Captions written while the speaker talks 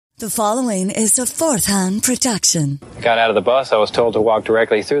The following is a Fourth Hand production. I got out of the bus. I was told to walk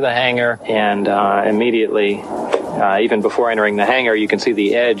directly through the hangar, and immediately, even before entering the hangar, you can see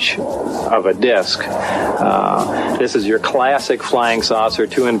the edge of a disc. This is your classic flying saucer,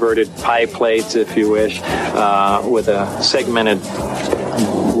 two inverted pie plates, if you wish, with a segmented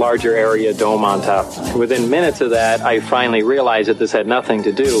larger area dome on top. Within minutes of that, I finally realized that this had nothing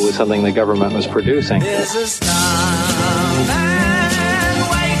to do with something the government was producing. There's a starman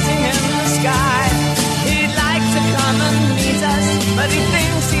waiting in the sky. He'd like to come and meet us, but he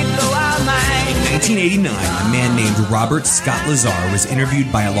thinks he'd blow our mind. In 1989, a man named Robert Scott Lazar was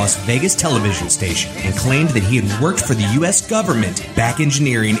interviewed by a Las Vegas television station and claimed that he had worked for the U.S. government back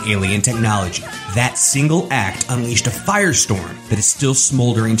engineering alien technology. That single act unleashed a firestorm that is still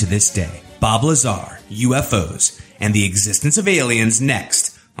smoldering to this day. Bob Lazar, UFOs, and the existence of aliens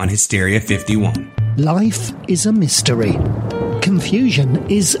next on Hysteria 51. Life is a mystery. Confusion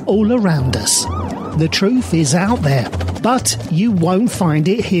is all around us. The truth is out there, but you won't find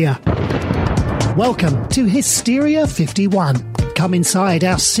it here. Welcome to Hysteria 51. Come inside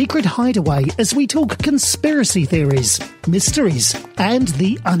our secret hideaway as we talk conspiracy theories, mysteries, and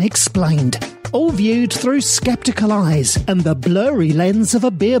the unexplained. All viewed through skeptical eyes and the blurry lens of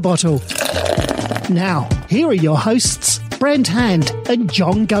a beer bottle. Now, here are your hosts, Brent Hand and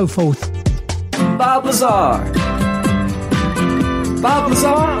John Goforth. Bob Lazar. Bob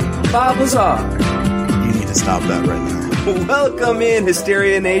Lazar. Bob Lazar. You need to stop that right now. Welcome in,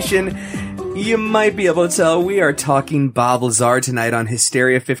 Hysteria Nation. You might be able to tell we are talking Bob Lazar tonight on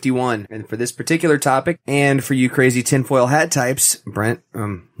Hysteria 51. And for this particular topic, and for you crazy tinfoil hat types, Brent,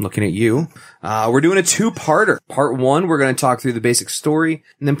 I'm looking at you, we're doing a two-parter. Part one, we're going to talk through the basic story,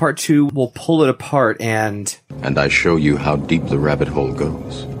 and then part two, we'll pull it apart and I show you how deep the rabbit hole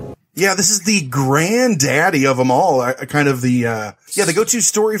goes. Yeah, this is the granddaddy of them all. Kind of the go-to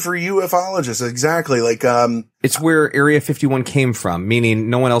story for ufologists. Exactly. Like, it's where Area 51 came from, meaning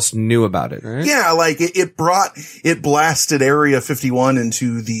no one else knew about it, right? Yeah, like it blasted Area 51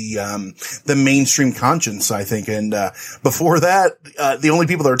 into the mainstream conscience, I think. And, before that, the only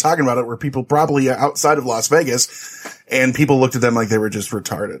people that were talking about it were people probably outside of Las Vegas, and people looked at them like they were just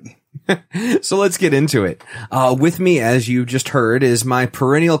retarded. So let's get into it. With me, as you just heard, is my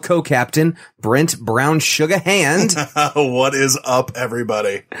perennial co-captain, Brent Brown Sugar Hand. What is up,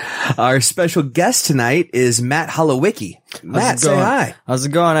 everybody? Our special guest tonight is Matt Holowicki. Matt, say hi. How's it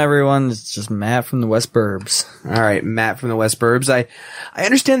going, everyone? It's just Matt from the West Burbs. All right, Matt from the West Burbs. I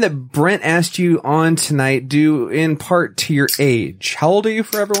understand that Brent asked you on tonight due in part to your age. How old are you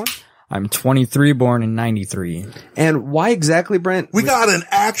for everyone? I'm 23, born in 93. And why exactly, Brent? We got an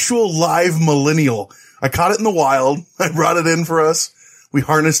actual live millennial. I caught it in the wild. I brought it in for us. We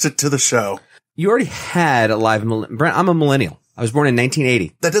harnessed it to the show. You already had a live millennial. Brent, I'm a millennial. I was born in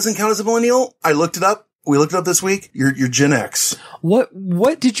 1980. That doesn't count as a millennial. I looked it up. We looked it up this week. You're Gen X. What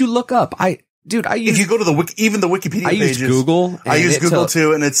did you look up? If you go to the Wikipedia pages. I used Google. I used Google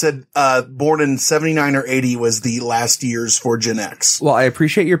too, and it said, born in 79 or 80 was the last years for Gen X. Well, I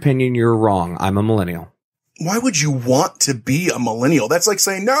appreciate your opinion. You're wrong. I'm a millennial. Why would you want to be a millennial? That's like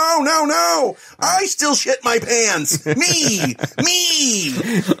saying, no. I still shit my pants. Me.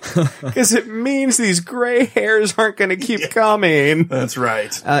 Because it means these gray hairs aren't going to keep coming. That's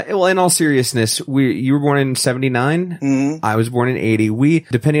right. Well, in all seriousness, you were born in 79. Mm-hmm. I was born in 80. We,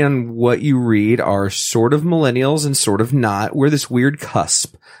 depending on what you read, are sort of millennials and sort of not. We're this weird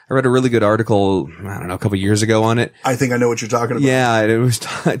cusp. I read a really good article, I don't know, a couple years ago on it. I think I know what you're talking about. Yeah, it was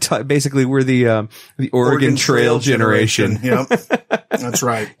basically we're the Oregon Trail generation. Yep. That's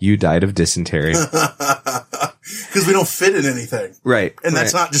right. You died of dysentery. Because we don't fit in anything. Right. And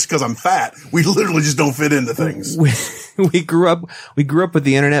that's not just because I'm fat. We literally just don't fit into things. We grew up with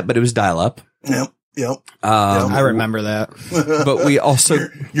the internet, but it was dial up. Yep. I remember that. But we also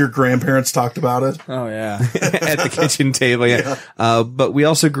your grandparents talked about it. Oh yeah. At the kitchen table. Yeah. But we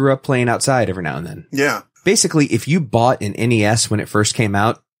also grew up playing outside every now and then. Yeah. Basically, if you bought an NES when it first came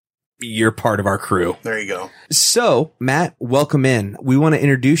out, you're part of our crew. There you go. So, Matt, welcome in. We want to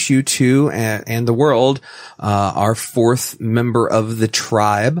introduce you to, and the world, our fourth member of the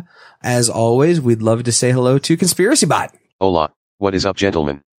tribe. As always, we'd love to say hello to Conspiracy Bot. Hola, what is up,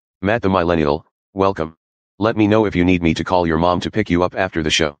 gentlemen? Matt the Millennial, welcome. Let me know if you need me to call your mom to pick you up after the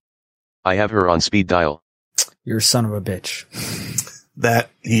show. I have her on speed dial. You're a son of a bitch.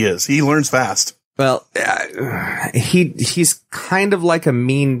 That he is. He learns fast. Well, he's kind of like a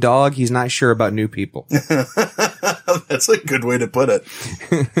mean dog. He's not sure about new people. That's a good way to put it.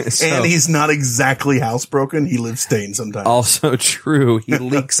 And he's not exactly housebroken. He lives stained sometimes. Also true. He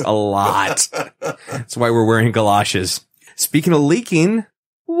leaks a lot. That's why we're wearing galoshes. Speaking of leaking,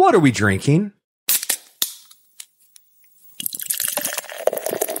 what are we drinking?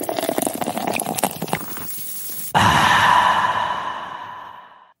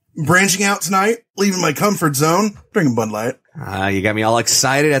 Branching out tonight, leaving my comfort zone, drinking Bud Light. You got me all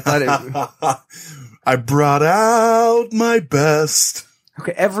excited. I thought I brought out my best.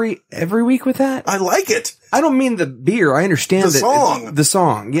 Okay, every week with that? I like it. I don't mean the beer. I understand the song. The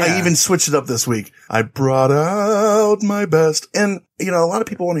song, yeah. I even switched it up this week. I brought out my best. And, a lot of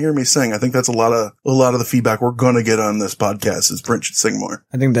people want to hear me sing. I think that's a lot of the feedback we're going to get on this podcast is Brent should sing more.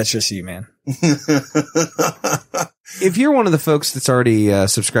 I think that's just you, man. If you're one of the folks that's already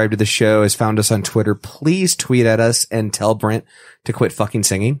subscribed to the show, has found us on Twitter, please tweet at us and tell Brent to quit fucking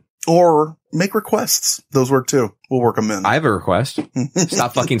singing. Or make requests. Those work too. We'll work them in. I have a request.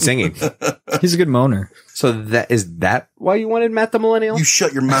 Stop fucking singing. He's a good moaner. So is that why you wanted Matt the Millennial? You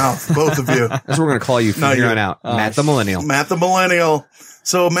shut your mouth, both of you. That's what we're going to call you from here on out. Matt the Millennial. Matt the Millennial.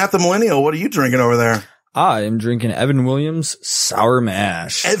 So Matt the Millennial, what are you drinking over there? I am drinking Evan Williams Sour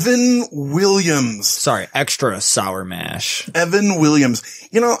Mash. Evan Williams. Sorry, extra sour mash. Evan Williams.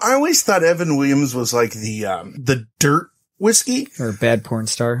 I always thought Evan Williams was like the dirt whiskey. Or a bad porn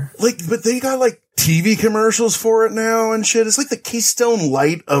star. But they got TV commercials for it now and shit. It's like the Keystone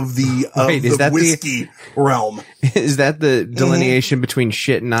Light of the whiskey realm. Is that the delineation between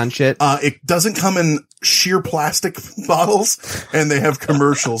shit and non-shit? It doesn't come in sheer plastic bottles, and they have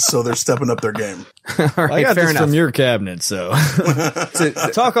commercials, so they're stepping up their game. All right, I got fair this enough. from your cabinet, so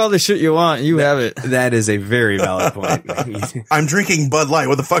talk all the shit you want. You have it. That is a very valid point. I'm drinking Bud Light.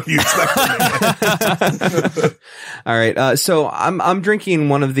 What the fuck are you expecting? All right. So I'm drinking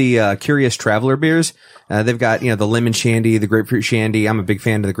one of the Curious Traveler beers. They've got, the lemon shandy, the grapefruit shandy. I'm a big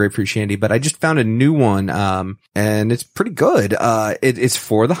fan of the grapefruit shandy, but I just found a new one. And it's pretty good. It's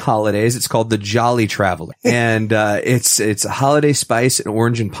for the holidays. It's called the Jolly Traveler, and it's a holiday spice and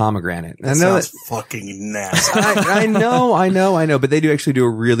orange and pomegranate. That sounds fucking nasty. I know, but they do actually do a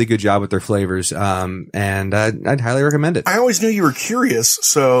really good job with their flavors. And I'd highly recommend it. I always knew you were curious,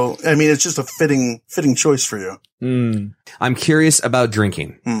 so it's just a fitting choice for you. I'm curious about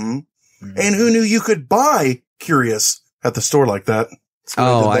drinking. Mm-hmm. And who knew you could buy Curious at the store like that? See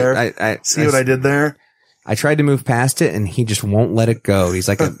what I did there? I tried to move past it, and he just won't let it go. He's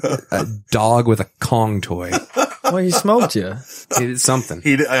like a dog with a Kong toy. Well, he smoked you. He did something.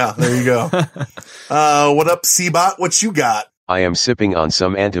 Yeah, there you go. What up, C-Bot? What you got? I am sipping on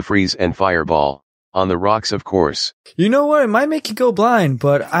some antifreeze and Fireball. On the rocks, of course. You know what? It might make you go blind,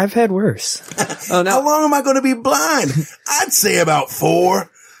 but I've had worse. How long am I going to be blind? I'd say about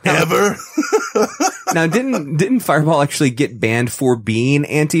 4. Ever. Now, didn't Fireball actually get banned for being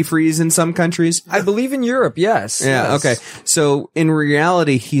antifreeze in some countries? I believe in Europe, yes. Yeah, yes. okay. So in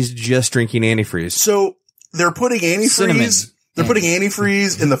reality, he's just drinking antifreeze. So they're putting antifreeze. They're putting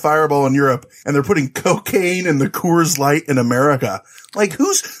antifreeze in the Fireball in Europe, and they're putting cocaine in the Coors Light in America. Like,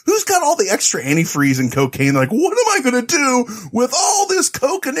 who's got all the extra antifreeze and cocaine? Like, what am I going to do with all this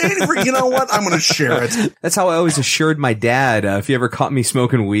coke and antifreeze? You know what? I'm going to share it. That's how I always assured my dad, if he ever caught me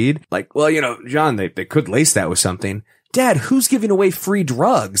smoking weed. Like, well, John, they could lace that with something. Dad, who's giving away free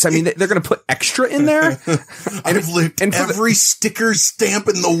drugs? I mean, they're going to put extra in there? I've licked every sticker stamp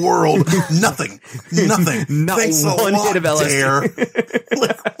in the world. Nothing. Not Thanks one a lot, hit of LSD. Dare.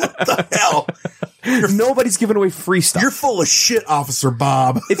 Like, what the hell? Nobody's giving away free stuff. You're full of shit, Officer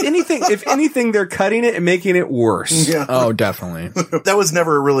Bob. If anything, they're cutting it and making it worse. Yeah. Oh, definitely. That was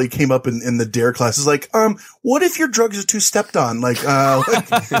never really came up in the DARE classes. Like, what if your drugs are too stepped on? That's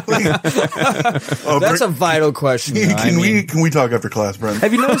a vital question. Can we talk after class, Brent?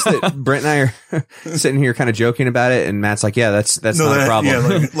 Have you noticed that Brent and I are sitting here kind of joking about it, and Matt's like, "Yeah, that's not a problem."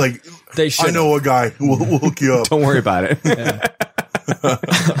 Yeah, like they should. I know a guy who will hook you up. Don't worry about it. Yeah.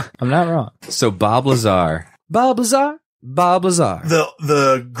 I'm not wrong. So Bob Lazar, the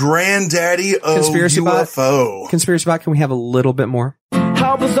granddaddy of Conspiracy UFO. Conspiracy Bot. Can we have a little bit more?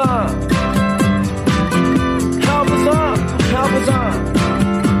 How bizarre! How bizarre! How bizarre!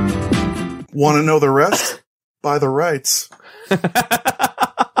 Want to know the rest? Buy the rights.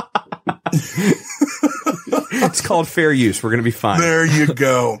 It's called fair use. We're going to be fine. There you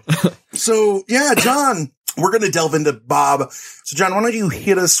go. So, yeah, John, we're going to delve into Bob. So, John, why don't you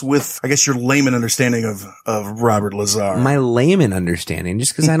hit us with, I guess, your layman understanding of Robert Lazar? My layman understanding,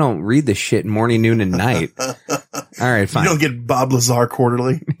 just because I don't read this shit morning, noon, and night. All right, fine. You don't get Bob Lazar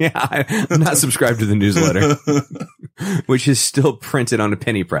quarterly? Yeah, I'm not subscribed to the newsletter, which is still printed on a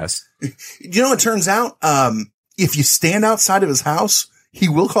penny press. It turns out, if you stand outside of his house, he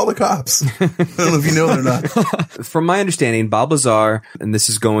will call the cops. I don't know if you know that or not. From my understanding, Bob Lazar, and this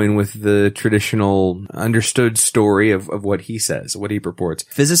is going with the traditional understood story of what he says, what he purports.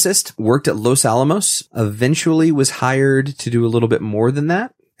 Physicist, worked at Los Alamos, eventually was hired to do a little bit more than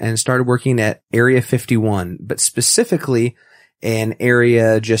that, and started working at Area 51, but specifically an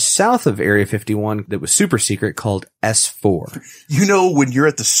area just south of Area 51 that was super secret called S4. You know, when you're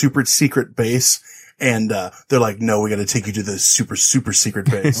at the super secret base and they're like, no, we got to take you to the super secret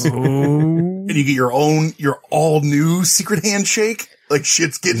base. And you get your all new secret handshake. Like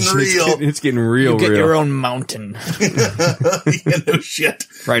shit's getting real. It's getting real. You get your own mountain. Yeah, no shit.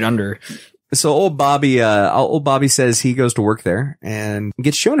 Right under. So old Bobby says he goes to work there and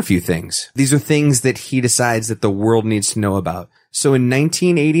gets shown a few things. These are things that he decides that the world needs to know about. So in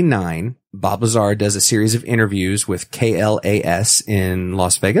 1989, Bob Lazar does a series of interviews with KLAS in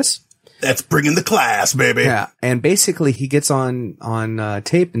Las Vegas. That's bringing the class, baby. Yeah. And basically he gets on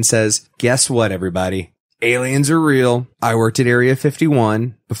tape and says, guess what, everybody? Aliens are real. I worked at Area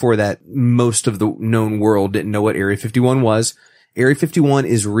 51. Before that, most of the known world didn't know what Area 51 was. Area 51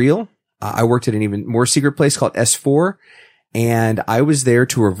 is real. I worked at an even more secret place called S4, and I was there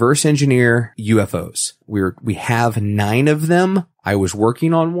to reverse engineer UFOs. We have 9 of them. I was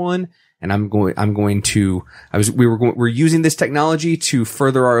working on one, and we're using this technology to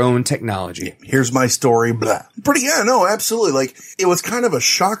further our own technology. Here's my story, blah. Absolutely. Like, it was kind of a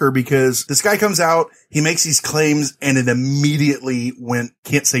shocker because this guy comes out, he makes these claims, and it immediately went,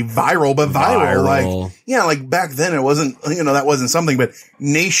 can't say viral, but viral. Like back then it wasn't, that wasn't something, but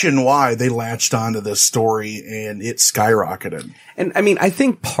nationwide they latched onto this story and it skyrocketed. And I mean, I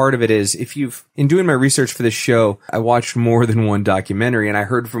think part of it is in doing my research for this show, I watched more than one documentary and I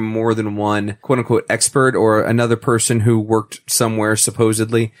heard from more than one quote unquote expert or another person who worked somewhere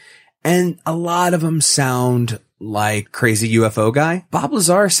supposedly. And a lot of them sound like crazy UFO guy. Bob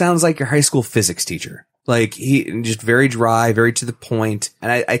Lazar sounds like your high school physics teacher. Like he just very dry, very to the point.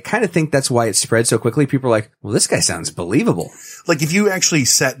 And I kind of think that's why it spread so quickly. People are like, well, this guy sounds believable. Like if you actually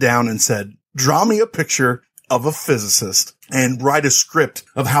sat down and said, draw me a picture of a physicist and write a script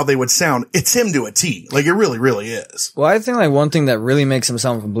of how they would sound, it's him to a T. Like it really, really is. Well, I think like one thing that really makes him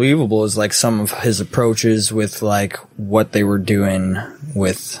sound believable is like some of his approaches with like what they were doing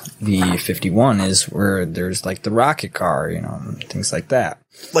with the 51 is where there's like the rocket car, and things like that.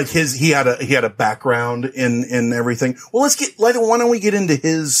 Like he had a background in everything. Well, why don't we get into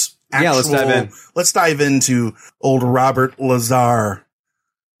his actual, let's dive in. Let's dive into old Robert Lazar.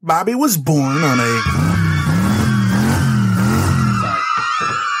 Bobby was born on a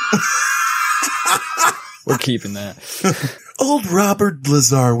We're keeping that. Old Robert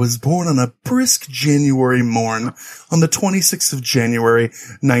Lazar was born on a brisk January morn on the 26th of January,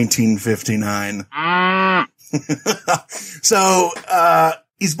 1959. So,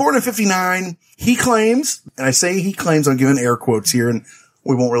 he's born in 59. He claims, and I say he claims, I'm giving air quotes here, and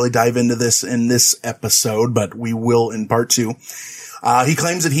we won't really dive into this in this episode, but we will in part 2. He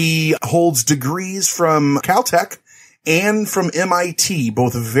claims that he holds degrees from Caltech and from MIT,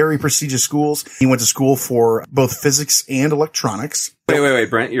 both very prestigious schools. He went to school for both physics and electronics.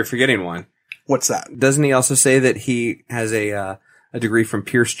 Wait, Brent, you're forgetting one. What's that? Doesn't he also say that he has a degree from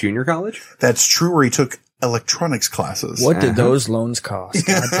Pierce Junior College? That's true, where he took electronics classes. What did those loans cost?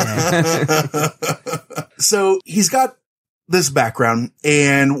 So he's got this background,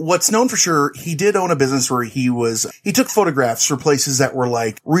 and what's known for sure, he did own a business where he took photographs for places that were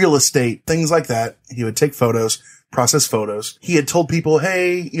like real estate, things like that. He would take photos, process photos. He had told people,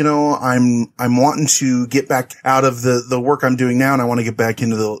 hey, I'm wanting to get back out of the work I'm doing now, and I want to get back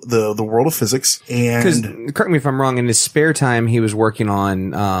into the world of physics. And correct me if I'm wrong, in his spare time, he was working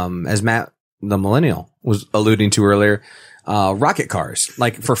on, as Matt the Millennial was alluding to earlier, rocket cars,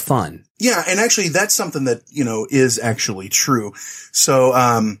 like for fun. Yeah. And actually that's something that, is actually true. So,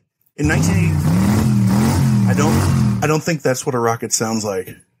 in 1980, I don't think that's what a rocket sounds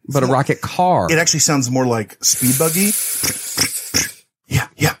like. But a rocket car. It actually sounds more like speed buggy. Yeah.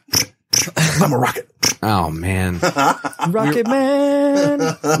 I'm a rocket. Oh man. Rocket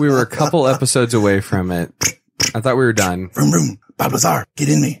Man. We were a couple episodes away from it. I thought we were done. Vroom, vroom. Bob Lazar, get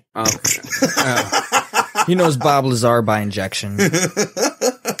in me. Okay. He knows Bob Lazar by injection.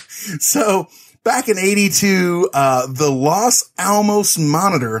 So back in 82, the Los Alamos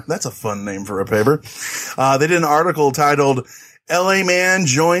Monitor, that's a fun name for a paper. They did an article titled LA Man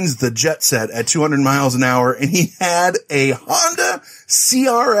Joins the Jet Set at 200 miles an hour, and he had a Honda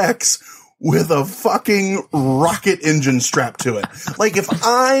CRX with a fucking rocket engine strapped to it. Like if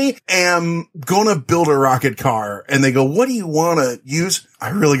I am gonna build a rocket car and they go, what do you want to use? I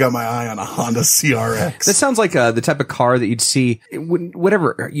really got my eye on a Honda CRX. That sounds like the type of car that you'd see,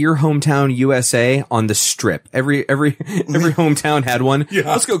 whatever, your hometown USA on the strip. Every hometown had one. Yeah.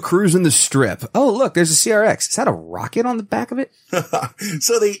 Let's go cruising the strip. Oh, look, there's a CRX. Is that a rocket on the back of it?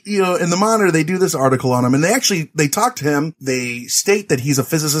 So they, in the Monitor, they do this article on him, and they talk to him. They state that he's a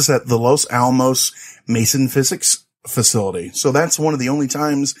physicist at the Los Alamos Mason Physics facility. So that's one of the only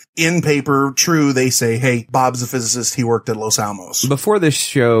times in paper, true, they say, hey, Bob's a physicist. He worked at Los Alamos. Before I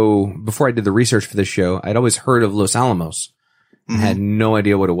did the research for this show, I'd always heard of Los Alamos. I had no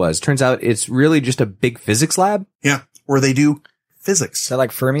idea what it was. Turns out it's really just a big physics lab. Yeah, where they do physics. Is that like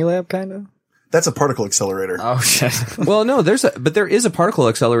Fermilab, kind of? That's a particle accelerator. Oh, shit. Well, no, there is a particle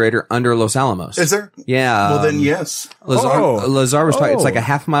accelerator under Los Alamos. Is there? Yeah. Well, then yes. Lazar was talking, it's like a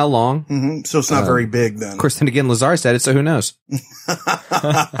half mile long. Mm-hmm. So it's not very big then. Of course, then again, Lazar said it, so who knows?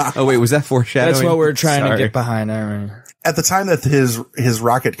 Oh, wait, was that foreshadowing? That's what we're trying to get behind. At the time that his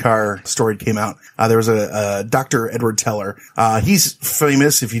rocket car story came out, there was a Dr. Edward Teller. He's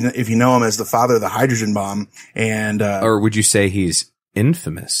famous if you know him as the father of the hydrogen bomb, and or would you say he's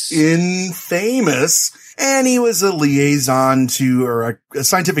infamous? Infamous, and he was a liaison to, or a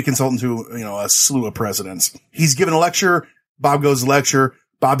scientific consultant to, a slew of presidents. He's given a lecture. Bob goes to lecture.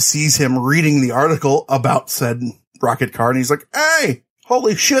 Bob sees him reading the article about said rocket car, and he's like, "Hey,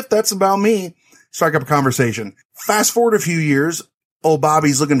 holy shit, that's about me." Strike up a conversation. Fast forward a few years, old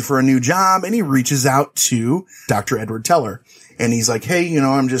Bobby's looking for a new job, and he reaches out to Dr. Edward Teller. And he's like, "Hey,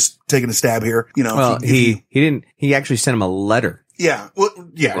 I'm just taking a stab here." Well, he actually sent him a letter. Yeah. Well,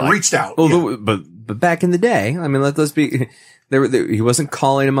 yeah, reached out. Well, but back in the day, I mean, let's be, he wasn't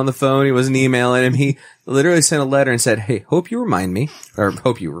calling him on the phone. He wasn't emailing him. He literally sent a letter and said, "Hey, hope you remind me, or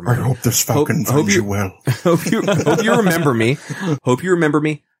hope you remember. I hope this Falcon finds you well. Hope you remember me. Hope you remember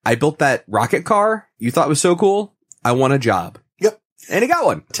me. I built that rocket car you thought was so cool. I want a job." Yep. And he got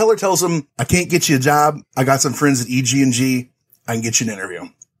one. Teller tells him, "I can't get you a job. I got some friends at EG&G. I can get you an interview."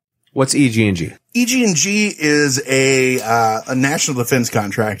 What's EG&G? EG&G is a national defense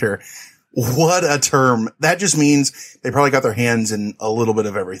contractor. What a term. That just means they probably got their hands in a little bit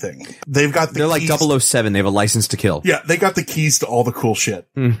of everything. They're like 007. They have a license to kill. Yeah, they got the keys to all the cool shit.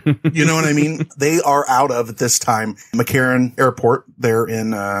 You know what I mean? They are out of, at this time, McCarran Airport there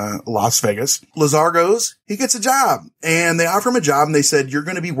in Las Vegas. Lazar goes, he gets a job, and they offer him a job, and they said, "You're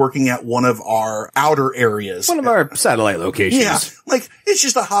going to be working at one of our outer areas. One of our satellite locations." Yeah, like, it's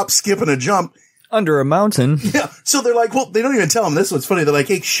just a hop, skip, and a jump. Under a mountain. Yeah. So they're like, well, they don't even tell him this. What's funny. They're like,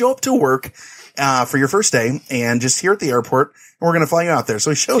 "Hey, show up to work, for your first day and just here at the airport, and we're going to fly you out there." So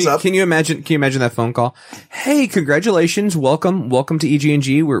he shows up. Can you imagine that phone call? "Hey, congratulations. Welcome to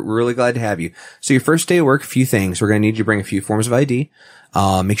EG&G. We're really glad to have you. So your first day of work, a few things. We're going to need you to bring a few forms of ID.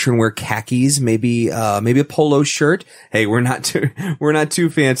 Make sure and wear khakis, maybe a polo shirt. Hey, we're not too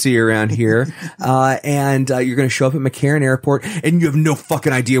fancy around here. And you're going to show up at McCarran Airport and you have no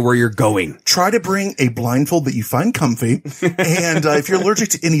fucking idea where you're going. Try to bring a blindfold that you find comfy. And, if you're allergic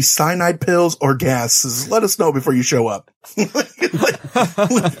to any cyanide pills or gases, let us know before you show up."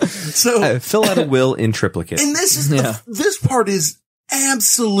 So fill out a will in triplicate. And this is, this part is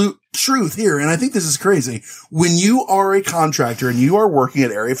absolute truth here. And I think this is crazy. When you are a contractor and you are working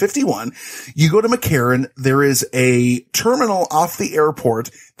at Area 51, you go to McCarran, there is a terminal off the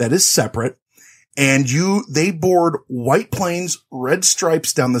airport that is separate, and they board white planes, red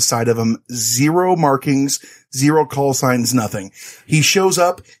stripes down the side of them, 0 markings, 0 call signs, nothing. He shows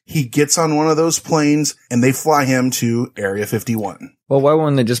up, he gets on one of those planes, and they fly him to Area 51. Well, why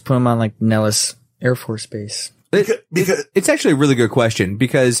wouldn't they just put him on like Nellis Air Force Base? Because it's actually a really good question,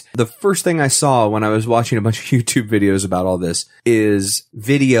 because the first thing I saw when I was watching a bunch of YouTube videos about all this is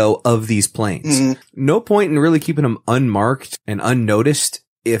video of these planes. Mm-hmm. No point in really keeping them unmarked and unnoticed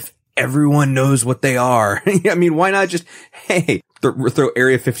if everyone knows what they are. I mean, why not just, hey, throw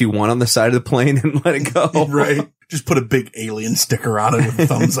Area 51 on the side of the plane and let it go? Right. Just put a big alien sticker on it with a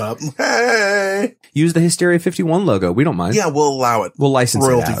thumbs up. Hey. Use the Hysteria 51 logo. We don't mind. Yeah, we'll allow it. We'll license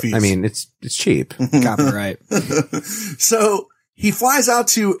royalty it out. fees. I mean, it's cheap. Copyright. So he flies out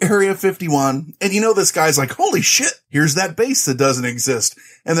to Area 51, and this guy's like, "Holy shit, here's that base that doesn't exist."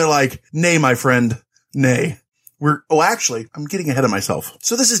 And they're like, "Nay, my friend, nay. Actually, I'm getting ahead of myself."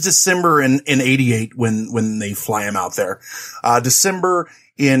 So this is December in 88 when they fly him out there. December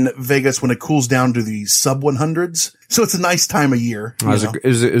in Vegas when it cools down to the sub 100s. So it's a nice time of year. It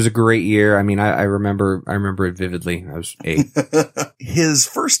was a great year. I mean, I remember it vividly. I was 8. His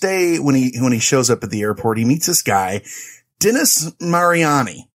first day when he shows up at the airport, he meets this guy, Dennis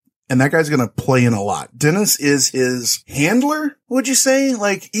Mariani. and that guy's going to play in a lot. Dennis is his handler, would you say?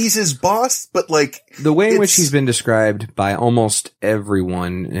 Like, he's his boss, but like... The way in which he's been described by almost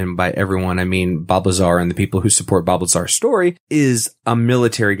everyone, and by everyone, I mean Bob Lazar and the people who support Bob Lazar's story, is a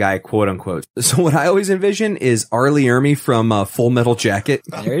military guy, quote unquote. So what I always envision is Arlie Ermy from Full Metal Jacket.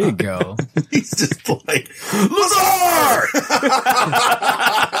 There you go. He's just like, Lazar!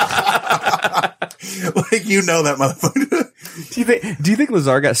 Like, you know that motherfucker. Do you think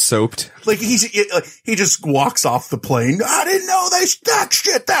Lazar got soaped? Like, he just walks off the plane. I didn't know they stack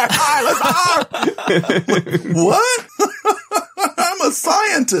shit that high, Lazar! What? I'm a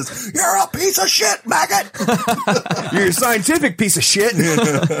scientist. You're a piece of shit, maggot! You're a scientific piece of shit.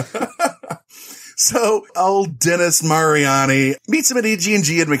 So old Dennis Mariani meets him at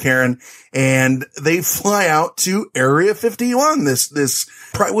EG&G in McCarran, and they fly out to Area 51.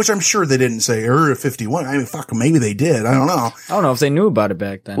 Which I'm sure they didn't say Area 51. I mean, fuck, maybe they did. I don't know. I don't know if they knew about it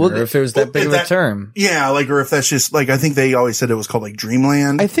back then, or if it was that big of a term. Yeah, like, or if that's just like, I think they always said it was called like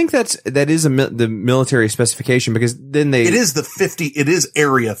Dreamland. I think that is the military specification, because then it is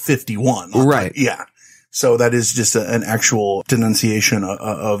Area 51. Right. Yeah. So that is just an actual denunciation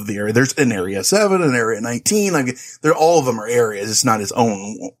of the area. There's an Area 7, an Area 19. Like, all of them are areas. It's not its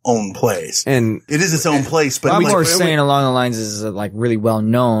own place. And it is its own place, but I'm more saying along the lines is like really well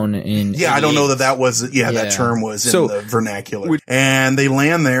known in. Yeah, I don't know that was, that term was in the vernacular. And they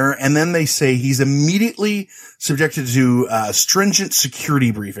land there, and then they say he's immediately subjected to stringent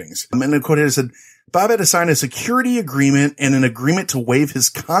security briefings. And the quote here said, Bob had to sign a security agreement and an agreement to waive his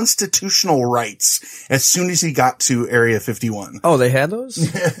constitutional rights as soon as he got to Area 51. Oh, they had those?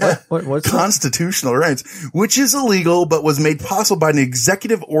 What's constitutional rights, which is illegal, but was made possible by an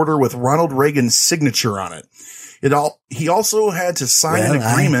executive order with Ronald Reagan's signature on it. He also had to sign an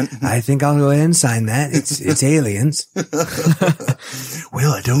agreement. I think I'll go ahead and sign that. It's aliens.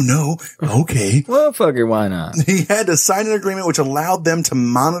 Well, I don't know. Okay. Well, fucker, why not? He had to sign an agreement which allowed them to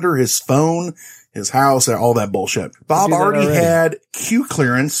monitor his phone, his house, all that bullshit. Bob already had Q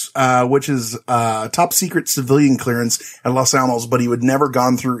clearance, which is top secret civilian clearance at Los Alamos, but he would never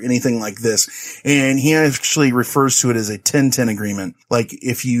gone through anything like this. And he actually refers to it as a 10-10 agreement. Like,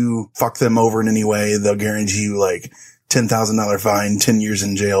 if you fuck them over in any way, they'll guarantee you like $10,000 fine, 10 years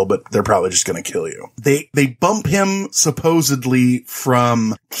in jail, but they're probably just going to kill you. They bump him supposedly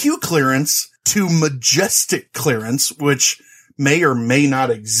from Q clearance to majestic clearance, which may or may not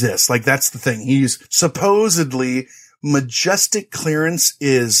exist. Like, that's the thing. He's supposedly majestic clearance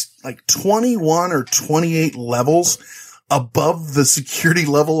is like 21 or 28 levels above the security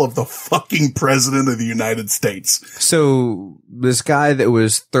level of the fucking president of the United States. So this guy that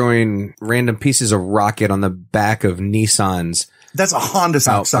was throwing random pieces of rocket on the back of Nissans. That's a Honda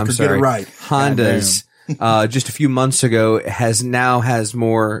sucker. Get it right. Hondas, just a few months ago has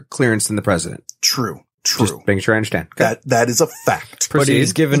more clearance than the president. True. Just making sure I understand. That is a fact. But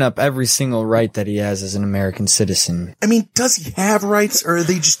he's given up every single right that he has as an American citizen. I mean, does he have rights, or are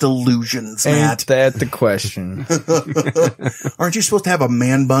they just illusions, Matt? Ain't that the question? Aren't you supposed to have a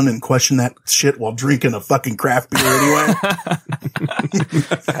man bun and question that shit while drinking a fucking craft beer anyway?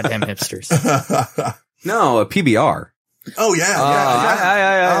 Goddamn hipsters. No, a PBR. Oh,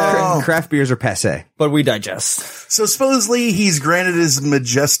 yeah. Craft beers are passé. But we digest. So supposedly he's granted his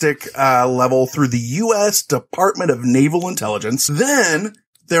majestic level through the U.S. Department of Naval Intelligence. Then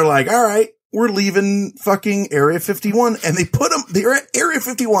they're like, all right, we're leaving fucking Area 51. And they're at Area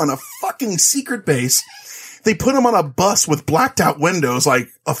 51, a fucking secret base. They put him on a bus with blacked out windows, like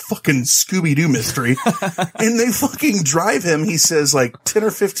a fucking Scooby-Doo mystery. And they fucking drive him, he says, like 10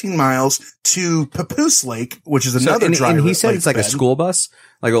 or 15 miles to Papoose Lake, which is another drive. And he said it's like a school bus,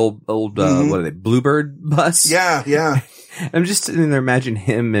 like old, what are they, Bluebird bus? Yeah. I'm just sitting there imagining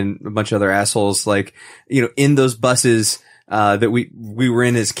him and a bunch of other assholes, like, in those buses, that we were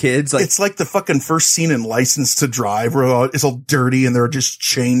in as kids. Like, it's like the fucking first scene in License to Drive where it's all dirty and they're just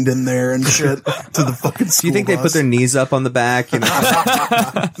chained in there and shit to the fucking school. Do you think bus. They put their knees up on the back?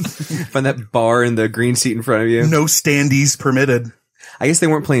 Find that bar in the green seat in front of you? No standees permitted. I guess they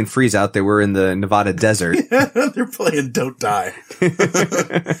weren't playing Freeze Out. They were in the Nevada desert. Yeah, they're playing Don't Die.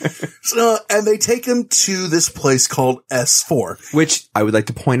 And they take him to this place called S4. Which I would like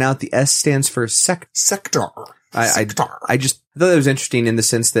to point out, the S stands for Sector. I just thought it was interesting in the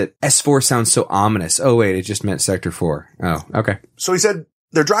sense that S4 sounds so ominous. Oh, wait, it just meant Sector 4. Oh, okay. So he said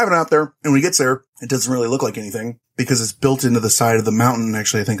they're driving out there, and when he gets there, it doesn't really look like anything because it's built into the side of the mountain.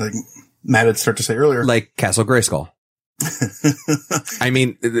 Actually, I think like Matt had started to say earlier. Like Castle Grayskull. I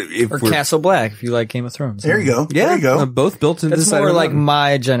mean, or Castle Black, if you like Game of Thrones. There you go. Yeah, there you go. Both built into the That's side more of the like mountain.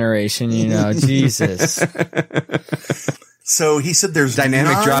 my generation, Jesus. So he said there's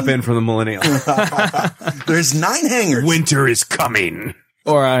Dynamic 9 drop in from the millennial. There's 9 hangars. Winter is coming.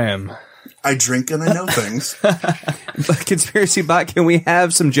 Or I am. I drink and I know things. Conspiracy bot, can we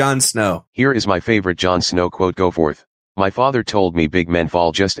have some Jon Snow? Here is my favorite Jon Snow quote, go forth. My father told me big men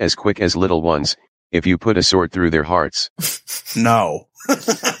fall just as quick as little ones, if you put a sword through their hearts. No.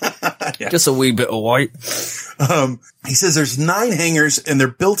 Just a wee bit of white. He says there's 9 hangars and they're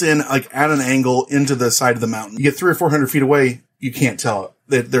built in like at an angle into the side of the mountain. You get 300 or 400 feet away, you can't tell it.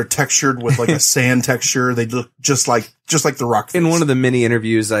 They're textured with like a sand texture. They look just like the rock face. In one of the many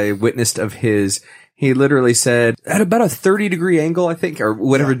interviews I witnessed of his, he literally said at about a 30-degree angle, I think, or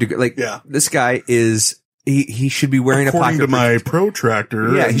whatever degree. Like, this guy is. He should be wearing According a pocket to my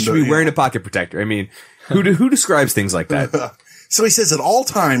protractor. Yeah, he should be wearing a pocket protector. I mean, who describes things like that? So he says at all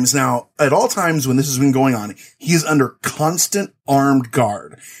times when this has been going on, he is under constant armed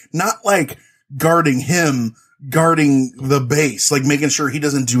guard. Not like guarding him, guarding the base, like making sure he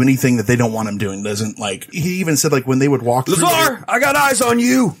doesn't do anything that they don't want him doing. He even said like when they would walk through. Lazar, I got eyes on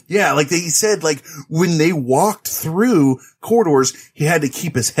you. Yeah, like he said like when they walked through corridors, he had to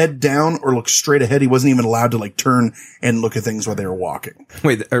keep his head down or look straight ahead. He wasn't even allowed to like turn and look at things while they were walking.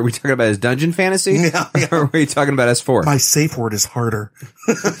 Wait, are we talking about his dungeon fantasy? Yeah. Or are we talking about S4? My safe word is harder.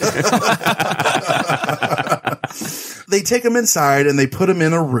 They take him inside and they put him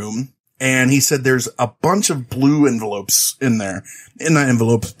in a room. And he said there's a bunch of blue envelopes in there. Not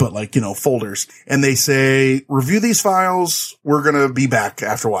envelopes, but like, folders. And they say, review these files. We're going to be back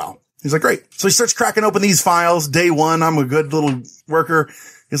after a while. He's like, great. So he starts cracking open these files. Day 1, I'm a good little worker.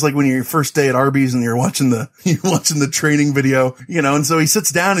 It's like when you're your first day at Arby's and you're watching the training video, and so he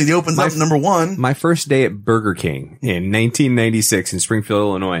sits down and he opens up number 1. My first day at Burger King in 1996 in Springfield,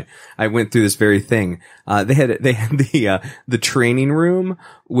 Illinois, I went through this very thing. They had the training room,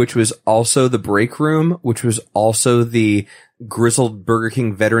 which was also the break room, which was also the grizzled Burger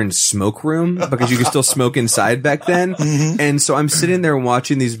King veteran smoke room because you could still smoke inside back then. Mm-hmm. And so I'm sitting there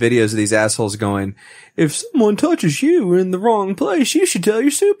watching these videos of these assholes going, if someone touches you in the wrong place, you should tell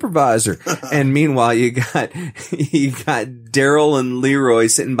your supervisor. And meanwhile, you got Daryl and Leroy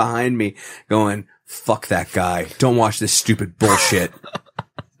sitting behind me going, fuck that guy. Don't watch this stupid bullshit.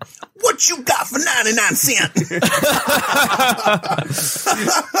 What you got for 99 cents?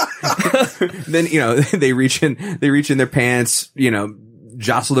 Then, they reach in their pants,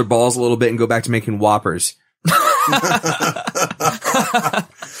 jostle their balls a little bit and go back to making Whoppers.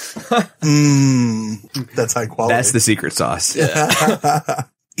 That's high quality. That's the secret sauce. Yeah.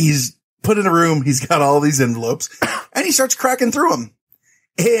 He's put in a room. He's got all these envelopes and he starts cracking through them.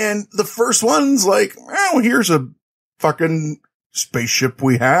 And the first one's like, oh, here's a fucking spaceship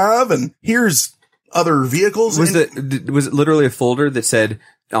we have. And here's other vehicles. Was it literally a folder that said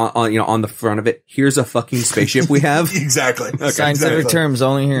on the front of it, here's a fucking spaceship we have? Exactly. Okay. Scientific terms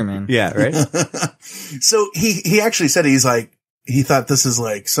only here, man. Yeah, right? So he actually said he thought this is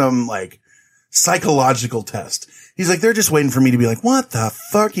like some like psychological test. He's like, they're just waiting for me to be like, what the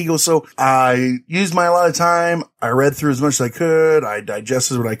fuck? He goes, so I used my allotted time. I read through as much as I could. I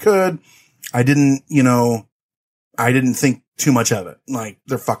digested what I could. I didn't think too much of it. Like,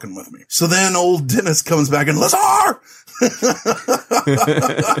 they're fucking with me. So then old Dennis comes back and Lazar!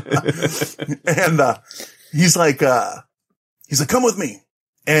 And, he's like, come with me.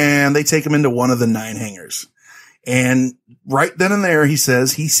 And they take him into one of the 9 hangars. And right then and there, he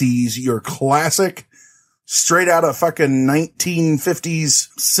says he sees your classic, straight out of fucking 1950s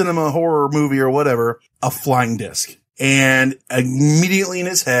cinema horror movie or whatever, a flying disc. And immediately in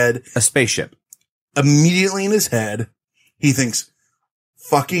his head, a spaceship. Immediately in his head, he thinks,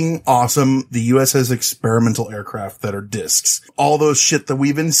 fucking awesome. The U.S. has experimental aircraft that are discs. All those shit that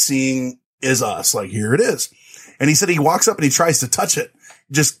we've been seeing is us. Like, here it is. And he said he walks up and he tries to touch it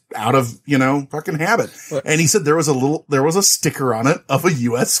just out of, fucking habit. What? And he said there was a sticker on it of a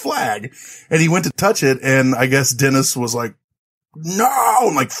U.S. flag and he went to touch it. And I guess Dennis was like, no,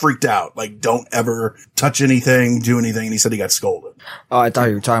 and like freaked out. Like, don't ever touch anything, do anything. And he said he got scolded. Oh, I thought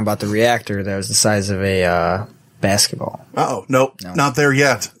you were talking about the reactor that was the size of a, basketball. Oh, nope. No. Not there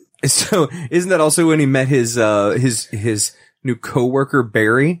yet. So isn't that also when he met his new coworker,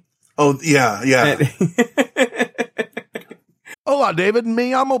 Barry? Oh, yeah. Hola, David.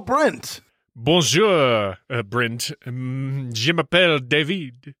 Me llamo Brent. Bonjour, Brent. Je m'appelle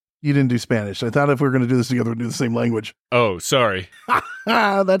David. You didn't do Spanish. I thought if we were going to do this together, we'd do the same language. Oh, sorry.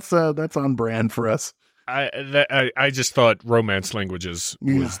 That's on brand for us. I just thought romance languages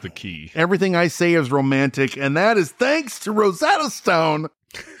was the key. Everything I say is romantic, and that is thanks to Rosetta Stone.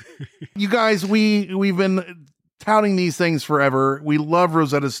 You guys, we've been touting these things forever. We love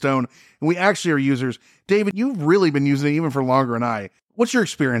Rosetta Stone, and we actually are users. David, you've really been using it even for longer than I. What's your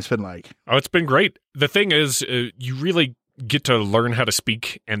experience been like? Oh, it's been great. The thing is, you really get to learn how to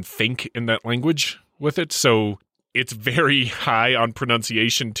speak and think in that language with it. So it's very high on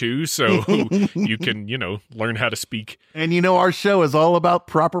pronunciation too. So you can, learn how to speak. And our show is all about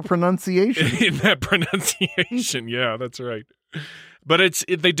proper pronunciation. In that pronunciation. Yeah, that's right. But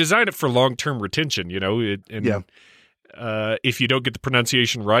they design it for long-term retention, if you don't get the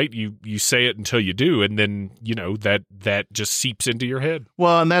pronunciation right, you say it until you do, and then that just seeps into your head.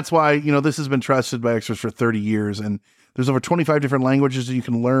 Well, and that's why this has been trusted by experts for 30 years, and there's over 25 different languages that you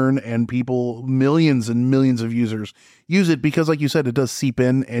can learn, and millions and millions of users use it because, like you said, it does seep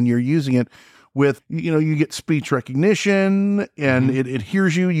in, and you're using it with you get speech recognition, and it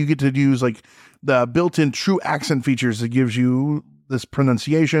hears you. You get to use like the built-in true accent features that gives you this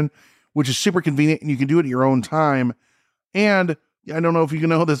pronunciation, which is super convenient, and you can do it at your own time. And I don't know if you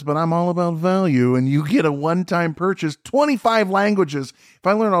know this, but I'm all about value, and you get a one-time purchase, 25 languages. If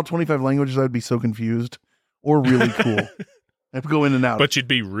I learned all 25 languages, I'd be so confused or really cool. I have to go in and out. But you'd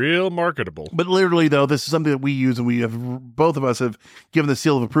be real marketable. But literally, though, this is something that we use, and both of us have given the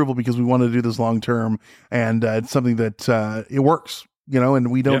seal of approval because we want to do this long-term, and it's something that it works.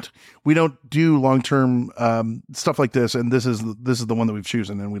 And we don't do long-term stuff like this. And this is the one that we've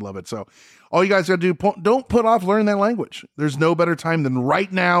chosen, and we love it. So all you guys got to do, don't put off learning that language. There's no better time than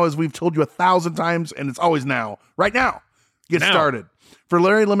right now, as we've told you 1,000 times, and it's always now. Right now. Get started. For a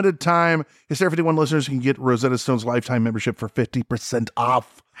very limited time, Hysteria 51 listeners can get Rosetta Stone's lifetime membership for 50%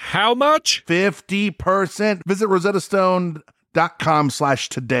 off. How much? 50%. Visit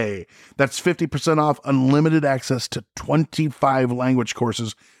rosettastone.com/today. That's 50% off unlimited access to 25 language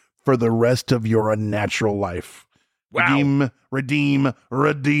courses for the rest of your unnatural life. Wow. Redeem.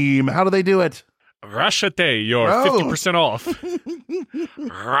 How do they do it? Rashate, you're 50% off.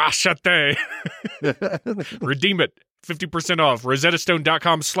 Rashate. Redeem it. 50% off.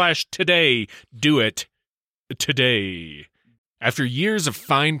 rosettastone.com/today. Do it today. After years of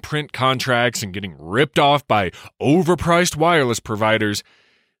fine print contracts and getting ripped off by overpriced wireless providers,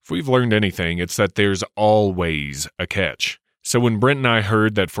 if we've learned anything, it's that there's always a catch. So when Brent and I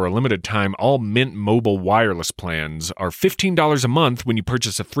heard that for a limited time, all Mint Mobile wireless plans are $15 a month when you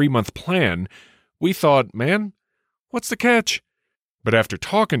purchase a 3-month plan, we thought, man, what's the catch? But after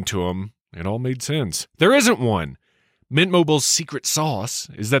talking to them, it all made sense. There isn't one. Mint Mobile's secret sauce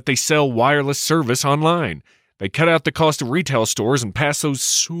is that they sell wireless service online. They cut out the cost of retail stores and pass those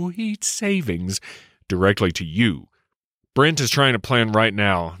sweet savings directly to you. Brent is trying a plan right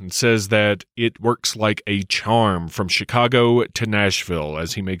now and says that it works like a charm from Chicago to Nashville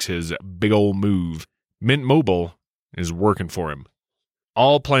as he makes his big ol' move. Mint Mobile is working for him.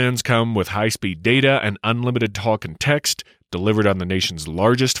 All plans come with high-speed data and unlimited talk and text delivered on the nation's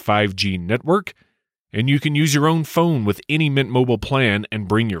largest 5G network. And you can use your own phone with any Mint Mobile plan and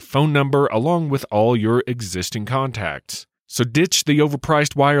bring your phone number along with all your existing contacts. So ditch the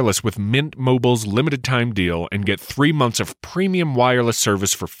overpriced wireless with Mint Mobile's limited time deal and get 3 months of premium wireless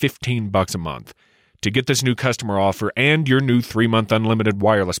service for $15 a month. To get this new customer offer and your new 3-month unlimited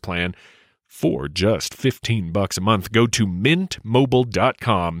wireless plan for just $15 a month, go to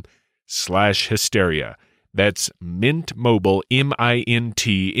mintmobile.com/hysteria. That's Mint Mobile,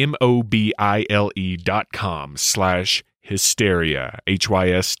 MintMobile.com/hysteria,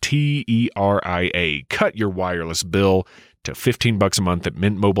 HYSTERIA. Cut your wireless bill to $15 a month at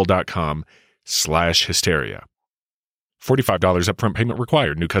mintmobile.com/hysteria. $45 upfront payment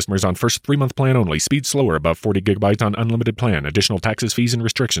required. New customers on first 3-month plan only. Speed slower above 40 gigabytes on unlimited plan. Additional taxes, fees, and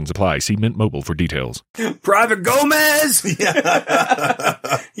restrictions apply. See Mint Mobile for details. Private Gomez!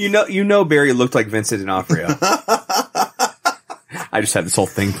 you know Barry looked like Vincent D'Onofrio. I just had this whole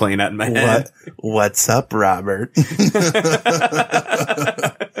thing playing out in my head. What's up, Robert?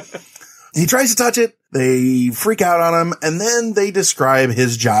 He tries to touch it. They freak out on him, and then they describe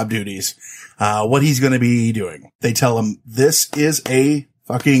his job duties. What he's going to be doing. They tell him this is a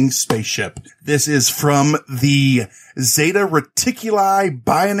fucking spaceship. This is from the Zeta Reticuli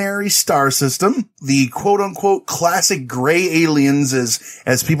binary star system. The quote unquote classic gray aliens,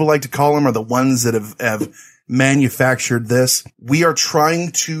 as people like to call them, are the ones that have manufactured this. We are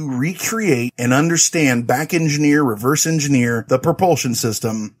trying to recreate and understand, back engineer, reverse engineer the propulsion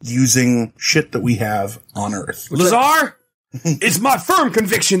system using shit that we have on Earth. Lazar? It's my firm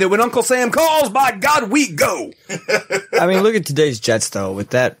conviction that when Uncle Sam calls, by God, we go. I mean, look at today's jets, though.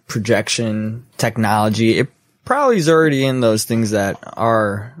 With that projection technology, it probably is already in those things that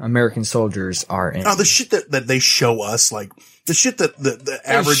our American soldiers are in. Oh, the shit that they show us, like the shit that the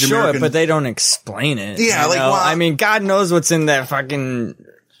average show American. it, but they don't explain it. Yeah, you like, know? well, I mean, God knows what's in that fucking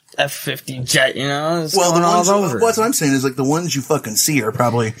F-50 jet. You know, it's well, going the ones. all over. What I'm saying is like the ones you fucking see are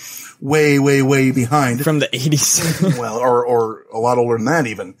probably way, way, way behind from the 80s. Well, or a lot older than that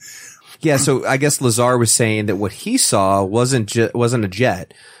even. Yeah, so I guess Lazar was saying that what he saw wasn't a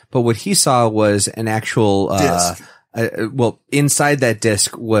jet, but what he saw was an actual disc. Inside that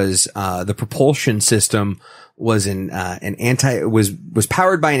disc was the propulsion system was was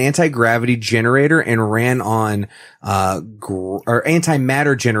powered by an anti-gravity generator and ran on or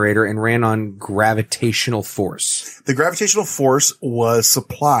antimatter generator and ran on gravitational force. The gravitational force was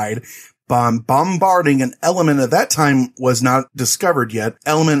supplied by bombarding an element at that time was not discovered yet,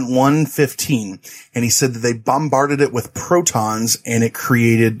 element 115. And he said that they bombarded it with protons and it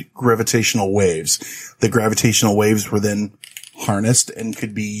created gravitational waves. The gravitational waves were then harnessed and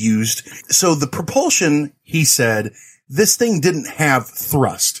could be used. So the propulsion, he said, this thing didn't have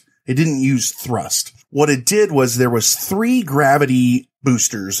thrust. It didn't use thrust. What it did was there was 3 gravity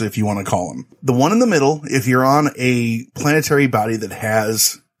boosters, if you want to call them. The one in the middle, if you're on a planetary body that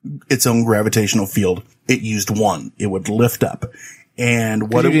has its own gravitational field, it used 1. It would lift up.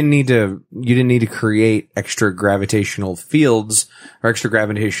 And what you didn't need to create extra gravitational fields or extra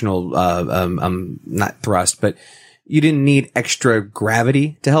gravitational, not thrust, but you didn't need extra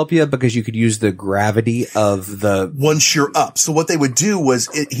gravity to help you because you could use the gravity of the once you're up. So what they would do was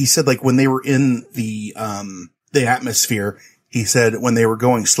he said like when they were in the atmosphere, he said when they were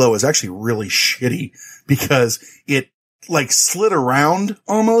going slow, it was actually really shitty because it like slid around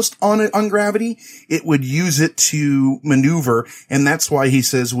almost on gravity. It would use it to maneuver. And that's why he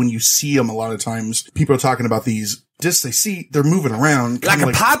says when you see them, a lot of times people are talking about these discs, they're moving around. Like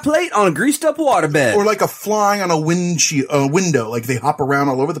a pie plate on a greased up waterbed. Or like a flying on a window. Like they hop around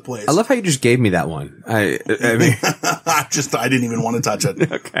all over the place. I love how you just gave me that one. I mean, I didn't even want to touch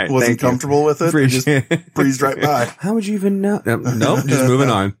it. Okay. Wasn't comfortable with it. I just breezed right by. How would you even know? Nope. Just moving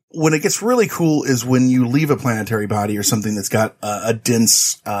on. When it gets really cool is when you leave a planetary body or something that's got a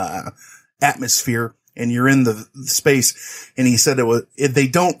dense, atmosphere and you're in the space. And he said they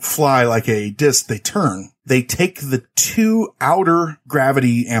don't fly like a disc. They turn. They take the 2 outer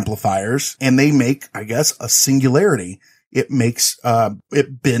gravity amplifiers and they make, I guess, a singularity. It makes,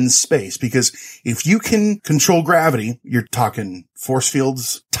 it bends space because if you can control gravity, you're talking force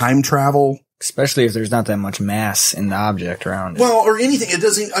fields, time travel. Especially if there's not that much mass in the object around it. Well, or anything. It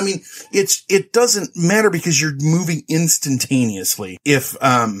doesn't matter because you're moving instantaneously if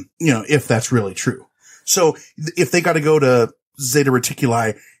that's really true. So if they got to go to Zeta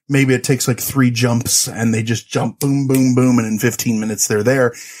Reticuli, maybe it takes like 3 jumps and they just jump boom, boom, boom. And in 15 minutes they're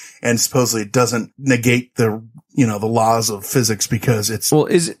there. And supposedly it doesn't negate the laws of physics because it's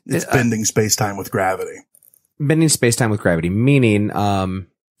bending space-time with gravity. Bending space-time with gravity, meaning,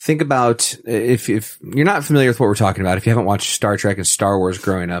 think about if you're not familiar with what we're talking about, if you haven't watched Star Trek and Star Wars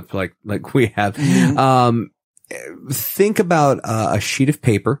growing up, like we have, think about a sheet of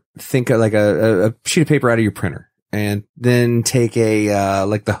paper. Think of like a sheet of paper out of your printer, and then take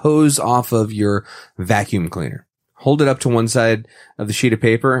like the hose off of your vacuum cleaner. Hold it up to one side of the sheet of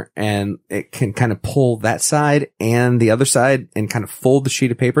paper, and it can kind of pull that side and the other side, and kind of fold the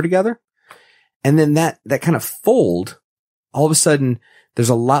sheet of paper together. And then that kind of fold, all of a sudden, there's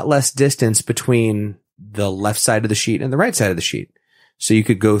a lot less distance between the left side of the sheet and the right side of the sheet. So you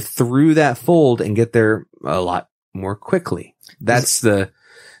could go through that fold and get there a lot more quickly. That's the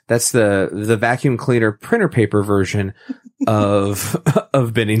vacuum cleaner printer paper version of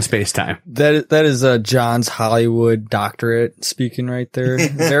bending space-time. That is a John's Hollywood doctorate speaking right there.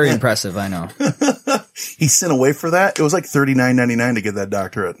 Very impressive, I know. He sent away for that. It was like $39.99 to get that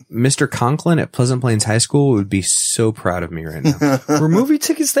doctorate. Mr. Conklin at Pleasant Plains High School would be so proud of me right now. Were movie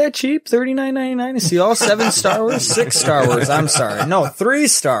tickets that cheap? $39.99 to see all 7 Star Wars? 6 Star Wars. I'm sorry. No, 3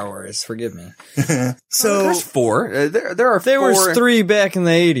 Star Wars. Forgive me. So there's 4. There are 4. There was 3 back in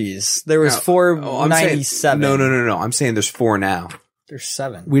the 80s. There was 4.97. No. I'm saying there's 4 now. There's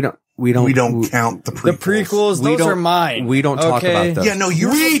 7. We don't count the prequels. The prequels, those are mine. We don't talk about those. Yeah, no,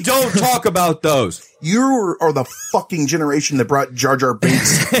 we don't talk about those. You are the fucking generation that brought Jar Jar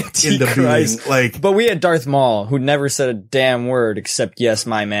Binks into being. But we had Darth Maul, who never said a damn word except "Yes,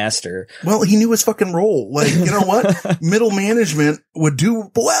 my master." Well, he knew his fucking role. Like, you know what? Middle management would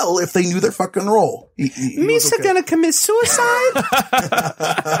do well if they knew their fucking role. Misa gonna commit suicide?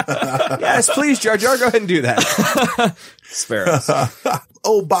 Yes, please, Jar Jar, go ahead and do that. Spare us.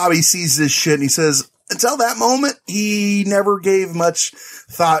 Oh, Bobby sees this shit and he says, until that moment, he never gave much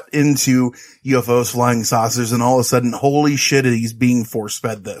thought into UFOs, flying saucers, and all of a sudden, holy shit, he's being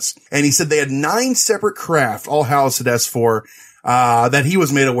force-fed this. And he said they had 9 separate craft, all housed at S4, that he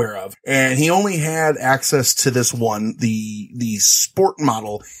was made aware of. And he only had access to this one, the sport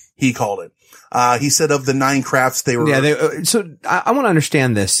model, he called it. He said of the 9 crafts, they were. Yeah. So I want to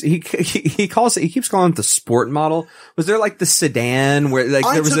understand this. He keeps calling it the sport model. Was there like the sedan where like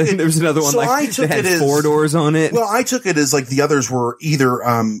there was another one like that had 4 doors on it? Well, I took it as like the others were either,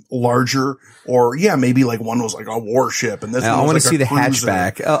 larger or maybe like one was like a warship and this one was I want like to see the cruiser.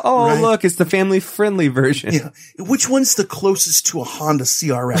 hatchback. Right? Look, it's the family friendly version. Yeah. Which one's the closest to a Honda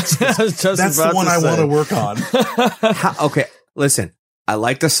CRX? That's the one I want to work on. Okay. Listen. I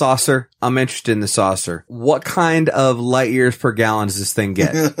like the saucer. I'm interested in the saucer. What kind of light years per gallon does this thing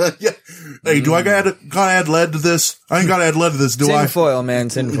get? Yeah. Hey, do I gotta add lead to this? I ain't gotta add lead to this, do I? Tinfoil, man.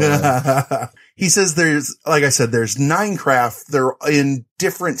 Tinfoil. He says like I said, there's 9 craft. They're in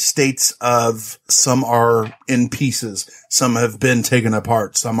different states of, some are in pieces. Some have been taken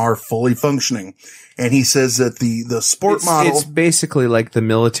apart. Some are fully functioning. And he says that the sport model. It's basically like the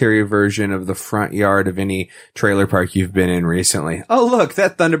military version of the front yard of any trailer park you've been in recently. Oh, look,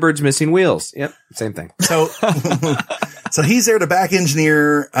 that Thunderbird's missing wheels. Yep. Same thing. So he's there to back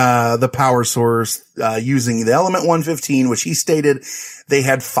engineer, the power source, using the Element 115, which he stated they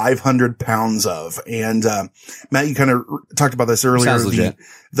had 500 pounds of. And, Matt, you kind of talked about this earlier. Sounds legit.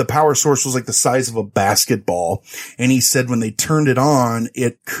 The power source was like the size of a basketball. And he said when they turned it on,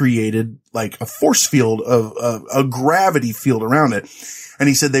 it created like a force field of a gravity field around it. And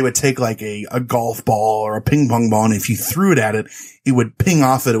he said they would take like a golf ball or a ping pong ball, and if you threw it at it, it would ping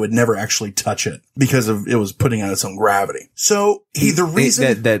off it. It would never actually touch it because it was putting out its own gravity. So the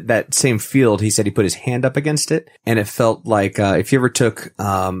reason that same field, he said he put his hand up against it, and it felt like if you ever took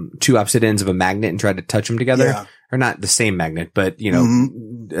 2 opposite ends of a magnet and tried to touch them together, or not the same magnet, but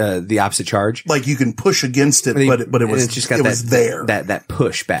the opposite charge. Like you can push against it, but it was just got there. That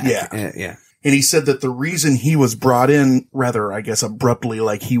push back. Yeah. And he said that the reason he was brought in rather, I guess, abruptly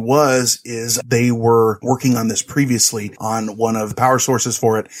like he was, is they were working on this previously on one of the power sources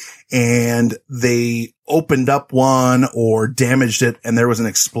for it. And they opened up one or damaged it, and there was an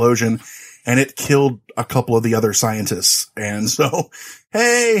explosion, and it killed a couple of the other scientists. And so,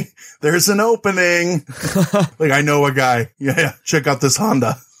 hey, there's an opening. Like, I know a guy. Yeah. Check out this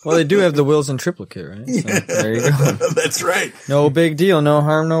Honda. Well, they do have the wheels in triplicate, right? So, there you go. That's right. No big deal. No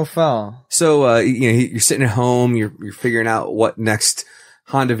harm, no foul. So, you're sitting at home, you're figuring out what next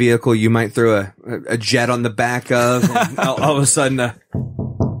Honda vehicle you might throw a jet on the back of, and all of a sudden,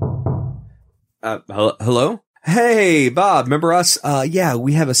 hello? Hey, Bob, remember us? Yeah,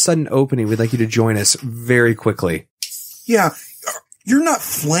 we have a sudden opening. We'd like you to join us very quickly. Yeah. You're not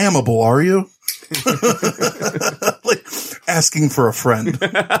flammable, are you? Like asking for a friend.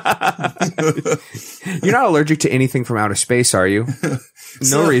 You're not allergic to anything from outer space, are you?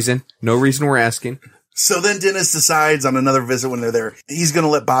 No reason we're asking. So then Dennis decides on another visit when they're there, he's going to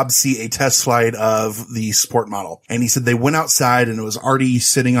let Bob see a test flight of the sport model. And he said they went outside and it was already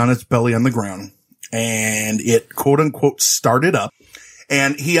sitting on its belly on the ground, and it quote unquote started up.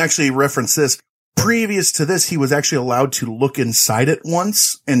 And he actually referenced this. Previous to this, he was actually allowed to look inside it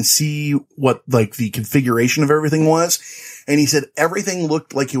once and see what like the configuration of everything was. And he said everything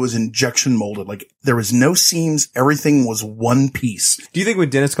looked like it was injection molded. Like there was no seams. Everything was one piece. Do you think when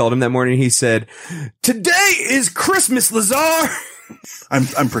Dennis called him that morning, he said, "Today is Christmas, Lazar"?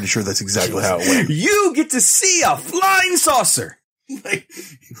 I'm pretty sure that's exactly how it went. You get to see a flying saucer.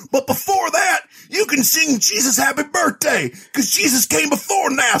 But before that, you can sing Jesus Happy Birthday, because Jesus came before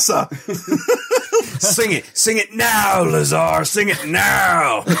NASA. Sing it now, Lazar. Sing it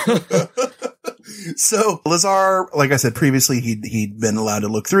now. So Lazar, like I said previously, he'd been allowed to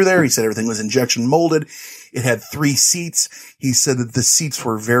look through there. He said everything was injection molded. It had 3 seats. He said that the seats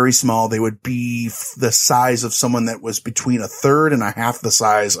were very small. They would be the size of someone that was between a third and a half the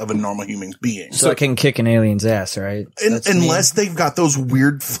size of a normal human being. So it can kick an alien's ass, right? Unless they've got those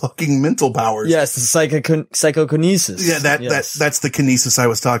weird fucking mental powers. Yes, the psychokinesis. Yeah, that's the kinesis I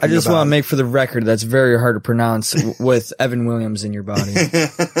was talking about. I just want to make for the record that's very hard to pronounce with Evan Williams in your body.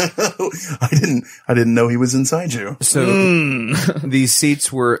 I didn't know he was inside you. So these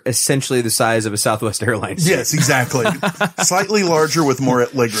seats were essentially the size of a Southwest Airlines. Yes, exactly. Slightly larger with more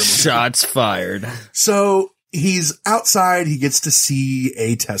legroom. Shots fired. So he's outside. He gets to see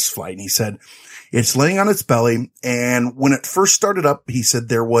a test flight. And he said it's laying on its belly. And when it first started up, he said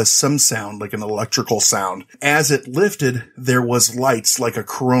there was some sound, like an electrical sound. As it lifted, there was lights like a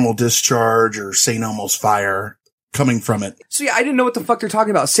coronal discharge or St. Elmo's fire coming from it. So yeah, I didn't know what the fuck they're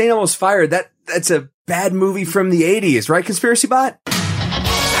talking about. St. Elmo's fire, that's a bad movie from the 80s, right, Conspiracy Bot? Underneath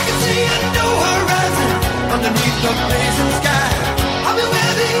the blazing sky, I'll be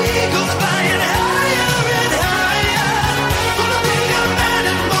where the eagles flying higher and higher. Gonna be a man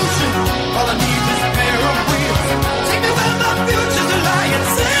in motion, all I need is a pair of wheels. Take me where my future's lying,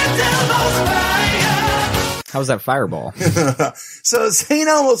 St. Elmo's fire. How's that fireball? So St.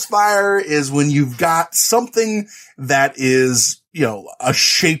 Elmo's fire is when you've got something that is,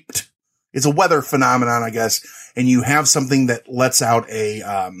 it's a weather phenomenon, I guess, and you have something that lets out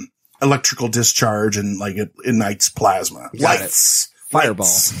a, electrical discharge and it ignites plasma. Lights. Fireball.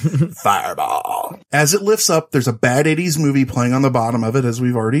 Fireball. As it lifts up, there's a bad 80s movie playing on the bottom of it, as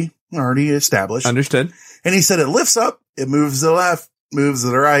we've already established. Understood. And he said it lifts up, it moves to the left, moves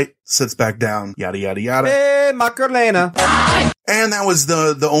to the right, sits back down, yada, yada, yada. Hey, Macarena. And that was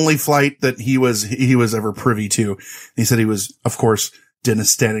the only flight that he was ever privy to. He said he was, of course,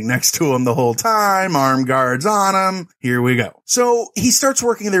 Dennis standing next to him the whole time, armed guards on him. Here we go. So he starts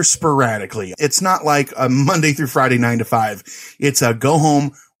working there sporadically. It's not like a Monday through Friday, 9 to 5. It's a go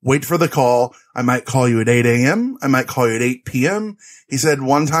home, wait for the call. I might call you at 8 a.m. I might call you at 8 p.m. He said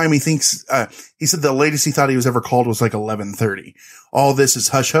one time he said the latest he thought he was ever called was like 11:30. All this is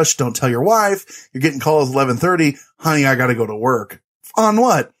hush hush. Don't tell your wife. You're getting called at 11:30. Honey, I got to go to work. On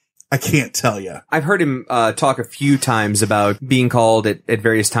what? I can't tell you. I've heard him talk a few times about being called at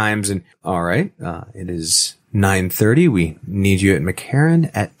various times, and all right, it is 9:30. We need you at McCarran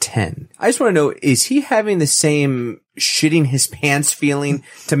at 10. I just want to know, is he having the same shitting his pants feeling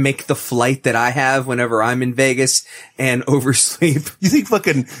to make the flight that I have whenever I'm in Vegas and oversleep? You think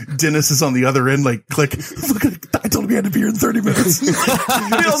fucking Dennis is on the other end, like, click, I told him he had to be here in 30 minutes.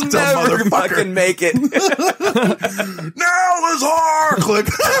 He'll never fucking make it. Now, Lazar! Click.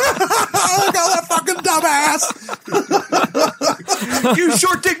 Look at that fucking dumbass. You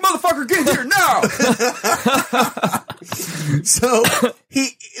short dick motherfucker, get here now! So,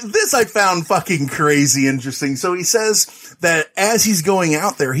 this I found fucking crazy interesting. So he says that as he's going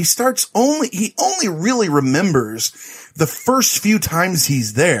out there, he only really remembers the first few times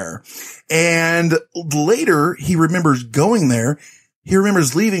he's there. And later he remembers going there. He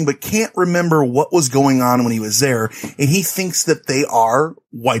remembers leaving, but can't remember what was going on when he was there. And he thinks that they are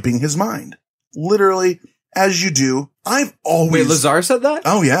wiping his mind. Literally, as you do. I've always... Wait, Lazar said that?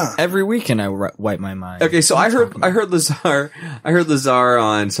 Oh, yeah. Every weekend I wipe my mind. Okay, so I heard Lazar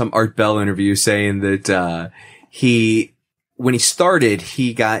on some Art Bell interview saying that, when he started,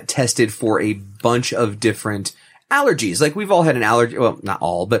 he got tested for a bunch of different allergies. Like, we've all had an allergy. Well, not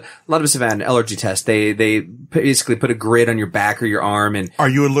all, but a lot of us have had an allergy test. They basically put a grid on your back or your arm and... Are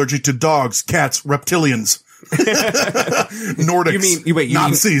you allergic to dogs, cats, reptilians? Nordics,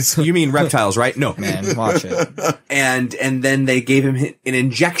 Nazis. You mean reptiles, right? No, man, watch it. And then they gave him an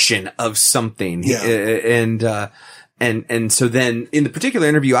injection of something. Yeah. And so then in the particular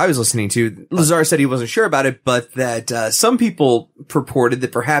interview I was listening to, Lazar said he wasn't sure about it, but that some purported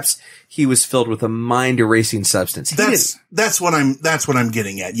that perhaps he was filled with a mind erasing substance. That's what I'm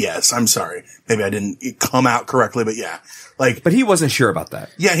getting at. Yes, I'm sorry. Maybe I didn't come out correctly, but yeah. But he wasn't sure about that.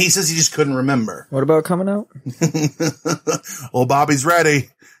 Yeah, he says he just couldn't remember. What about coming out? Well, Bobby's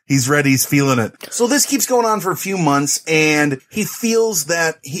ready. He's ready. He's feeling it. So this keeps going on for a few months, and he feels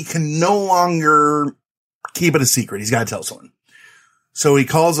that he can no longer keep it a secret. He's got to tell someone. So he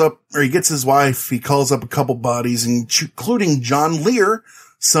gets his wife. He calls up a couple buddies, including John Lear,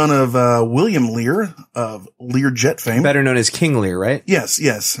 son of William Lear of Learjet fame. Better known as King Lear, right? Yes.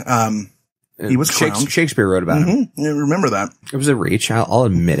 He was crowned. Shakespeare wrote about him. Yeah, remember that. It was a reach. I'll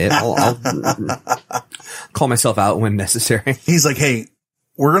admit it. I'll call myself out when necessary. He's like, hey,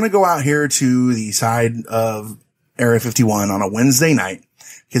 we're going to go out here to the side of Area 51 on a Wednesday night.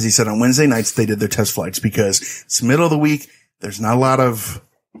 Because he said on Wednesday nights they did their test flights because it's the middle of the week. There's not a lot of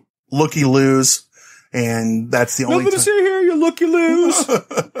looky-loos. And that's the only Nothing to see here, you looky-loos.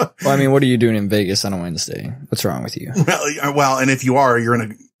 Well, I mean, what are you doing in Vegas on a Wednesday? What's wrong with you? Well, and if you're in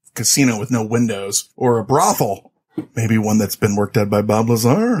a casino with no windows or a brothel, maybe one that's been worked out by Bob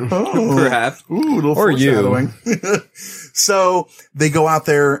Lazar. Oh, perhaps. Ooh, a little foreshadowing. So they go out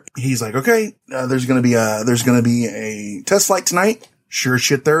there. He's like, okay, there's going to be a test flight tonight. Sure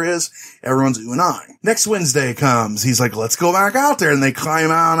shit there is. Everyone's ooh and ahhing. Next Wednesday comes. He's like, let's go back out there. And they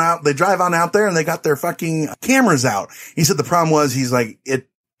climb on out. They drive on out there and they got their fucking cameras out. He said the problem was, he's like,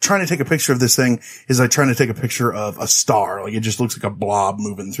 trying to take a picture of this thing is like trying to take a picture of a star. Like it just looks like a blob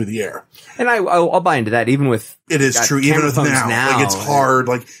moving through the air. And I'll buy into that, even with it is true. Even with now, like it's hard.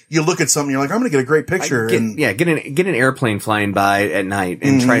 Like you look at something, you're like, I'm going to get a great picture. Get an airplane flying by at night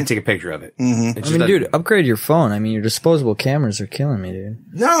and try to take a picture of it. I mean, dude, upgrade your phone. I mean, your disposable cameras are killing me, dude.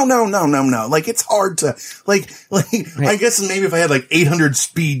 No. Like it's hard to like I guess maybe if I had like 800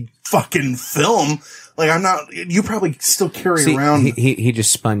 speed fucking film, like I'm not, you probably still carry around. He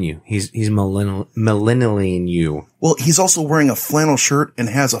just spun you. He's millennialing you. Well, he's also wearing a flannel shirt and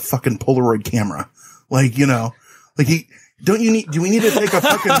has a fucking Polaroid camera. Like, you know, like do we need to take a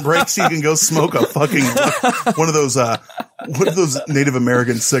fucking break so you can go smoke a fucking, one of those Native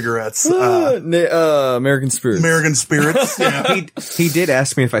American cigarettes? American Spirits. American Spirits. Yeah. He did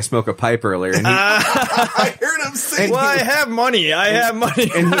ask me if I smoke a pipe earlier. And I heard him say, well, I have money.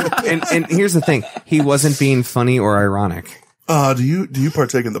 And here's the thing. He wasn't being funny or ironic. Do you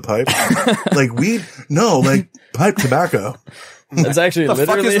partake in the pipe? Like weed? No, like pipe tobacco. That's actually what the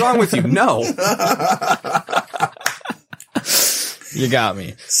fuck is wrong with you? No. You got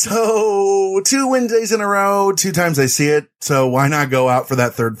me. So 2 Wednesdays in a row, 2 times I see it. So why not go out for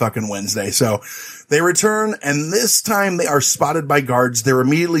that third fucking Wednesday? So they return, and this time they are spotted by guards. They're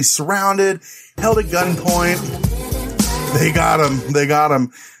immediately surrounded, held at gunpoint. They got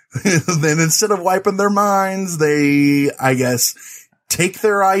him. Then instead of wiping their minds, they, I guess, take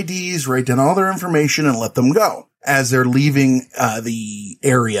their IDs, write down all their information, and let them go. As they're leaving the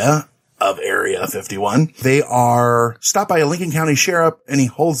area of Area 51, they are stopped by a Lincoln County sheriff, and he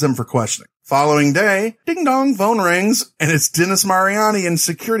holds them for questioning. Following day, ding dong, phone rings, and it's Dennis Mariani and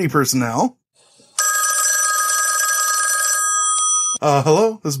security personnel.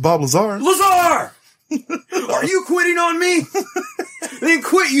 Hello, this is Bob Lazar. Lazar! Are you quitting on me? Then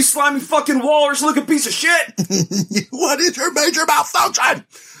quit, you slimy fucking walrus looking piece of shit! What is your major malfunction?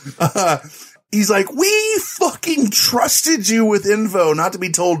 He's like, we fucking trusted you with info, not to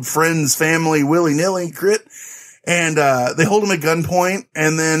be told friends, family, willy-nilly, crit. And, they hold him at gunpoint,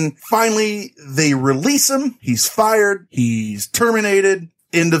 and then finally they release him. He's fired. He's terminated.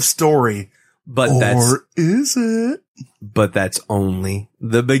 End of story. Or is it? But that's only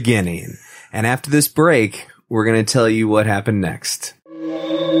the beginning. And after this break, we're going to tell you what happened next.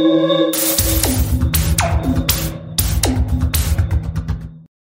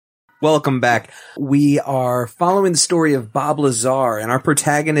 Welcome back. We are following the story of Bob Lazar, and our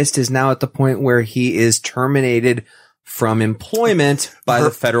protagonist is now at the point where he is terminated from employment by the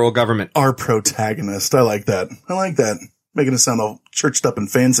federal government. Our protagonist. I like that. Making it sound all churched up and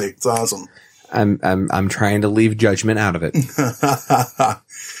fancy. It's awesome. I'm trying to leave judgment out of it.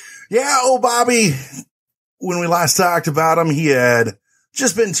 Yeah, old Bobby. When we last talked about him, he had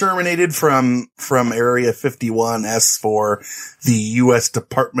just been terminated from Area 51S for the U.S.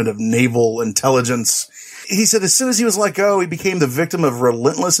 Department of Naval Intelligence. He said as soon as he was let go, he became the victim of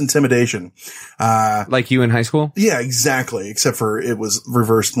relentless intimidation. Like you in high school? Yeah, exactly. Except for it was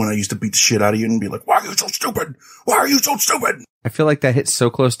reversed when I used to beat the shit out of you and be like, why are you so stupid? Why are you so stupid? I feel like that hit so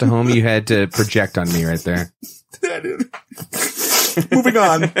close to home, you had to project on me right there. Moving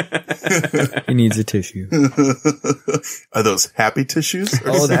on. He needs a tissue. Are those happy tissues?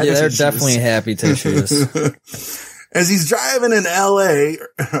 Oh, yeah, they're definitely happy tissues. As he's driving in L.A.,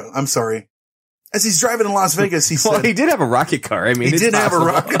 I'm sorry. As he's driving in Las Vegas, he said... Well, he did have a rocket car. I mean, he did have a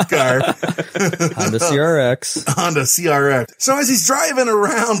rocket car. Honda CRX. So as he's driving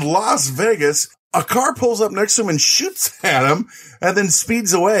around Las Vegas, a car pulls up next to him and shoots at him and then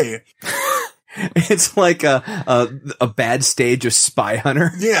speeds away. It's like a bad stage of Spy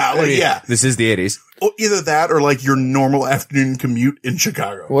Hunter. Yeah, yeah. This is the 80s. Either that or like your normal afternoon commute in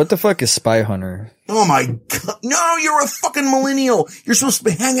Chicago. What the fuck is Spy Hunter? Oh my God. No, you're a fucking millennial. You're supposed to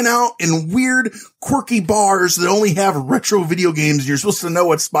be hanging out in weird, quirky bars that only have retro video games. And you're supposed to know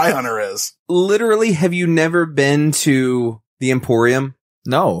what Spy Hunter is. Literally, have you never been to the Emporium?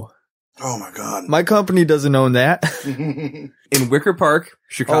 No. Oh my God. My company doesn't own that. In Wicker Park,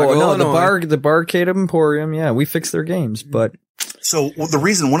 Chicago, Illinois. the Barcade Emporium. Yeah, we fix their games, but. So one of the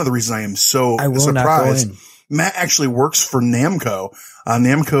reasons I am so surprised, Matt actually works for Namco,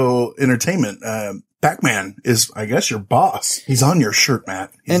 Namco Entertainment. Pac-Man is, I guess, your boss. He's on your shirt,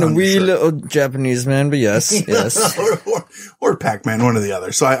 Matt. And a wee little Japanese man, but yes. or Pac-Man, one or the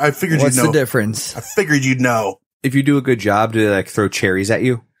other. So I figured you'd know. What's the difference? I figured you'd know. If you do a good job, do they like throw cherries at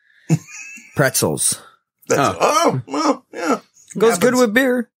you? Pretzels. Well, yeah. Goes good with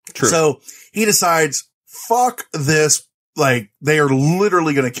beer. True. So he decides, fuck this. Like, they are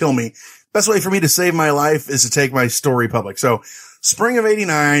literally going to kill me. Best way for me to save my life is to take my story public. So spring of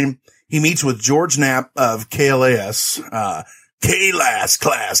 89, he meets with George Knapp of KLAS, K-Last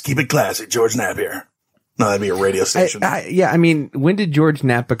class. Keep it classy. George Knapp here. No, that'd be a radio station. I mean, when did George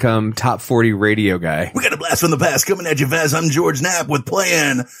Knapp become top 40 radio guy? We got a blast from the past coming at you fast. I'm George Knapp with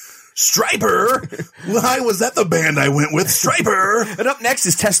playing Striper. Why was that the band I went with? Striper. And up next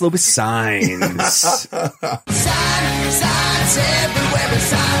is Tesla with Signs. Signs everywhere but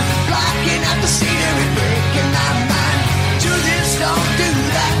signs, blocking out the scenery, breaking my mind. Do this, don't do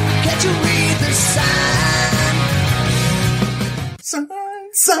that. Can't you read the sign?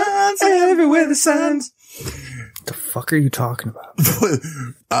 Signs everywhere the signs. What the fuck are you talking about?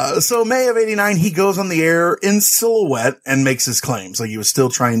 So May of 89, he goes on the air in silhouette and makes his claims. Like he was still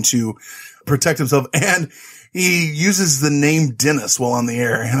trying to protect himself. And he uses the name Dennis while on the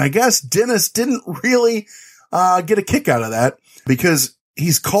air. And I guess Dennis didn't really get a kick out of that because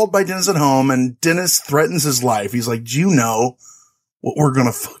he's called by Dennis at home and Dennis threatens his life. He's like, do you know what we're going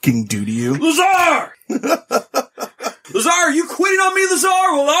to fucking do to you? Lazar! Lazar, you quitting on me, Lazar?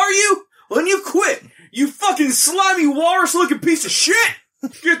 Well, are you? When you quit, you fucking slimy walrus-looking piece of shit!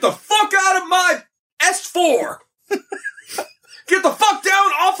 Get the fuck out of my S4! Get the fuck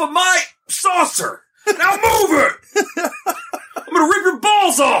down off of my saucer! Now move it! I'm gonna rip your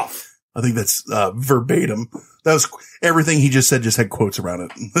balls off! I think that's verbatim. That was everything he just said. Just had quotes around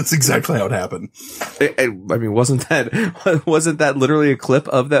it. That's exactly how it happened. I mean, wasn't that literally a clip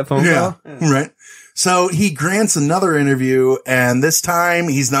of that phone call? Yeah, right. So he grants another interview, and this time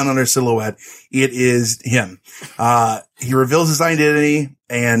he's not under silhouette. It is him. He reveals his identity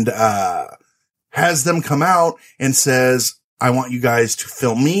and has them come out and says, "I want you guys to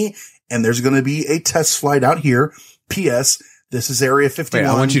film me, and there's going to be a test flight out here. P.S. This is Area 51. Wait,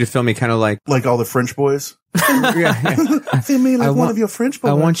 I want you to film me kind of like all the French boys. Yeah. Film me like one of your French boys.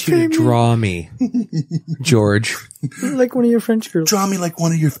 I want you to draw me, George. Like one of your French girls. Draw me like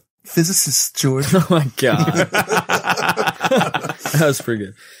one of your physicists, George." Oh my God. That was pretty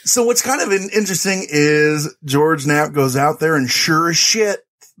good. So what's kind of interesting is George Knapp goes out there and sure as shit,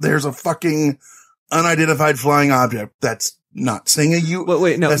 there's a fucking unidentified flying object. That's not saying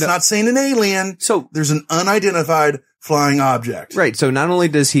that's not saying an alien. So there's an unidentified flying object. Right. So not only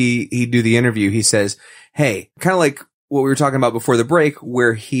does he do the interview, he says, hey, kind of like what we were talking about before the break,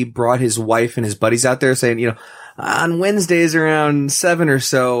 where he brought his wife and his buddies out there saying, on Wednesdays around 7 or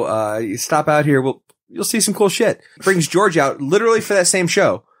so, you stop out here. You'll see some cool shit. Brings George out literally for that same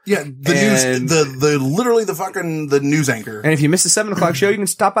show. Yeah. The news anchor. And if you miss the 7 o'clock show, you can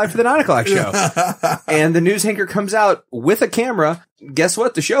stop by for the 9 o'clock show. And the news anchor comes out with a camera. Guess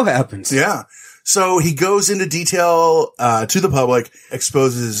what? The show happens. Yeah. So he goes into detail, to the public,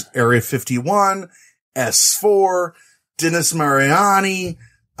 exposes Area 51, S4, Dennis Mariani,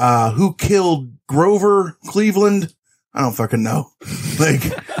 who killed Grover Cleveland. I don't fucking know.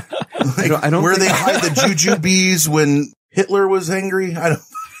 I don't where they hide the jujubes when Hitler was angry. I don't.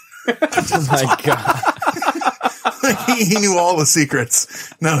 Oh my God. He knew all the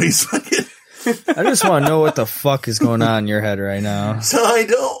secrets. No, he's fucking. I just want to know what the fuck is going on in your head right now. So I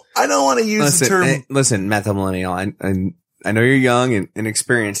don't want to use the term. Listen, Matt the Millennial, I know you're young and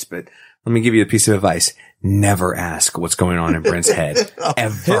inexperienced, but let me give you a piece of advice. Never ask what's going on in Brent's head.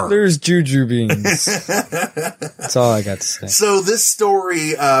 Ever. Hitler's juju beans. That's all I got to say. So this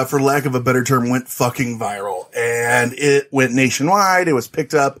story, for lack of a better term, went fucking viral. And it went nationwide. It was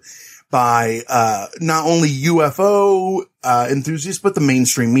picked up by not only UFO enthusiasts, but the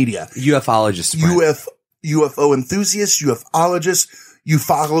mainstream media. UFologists. UFO enthusiasts,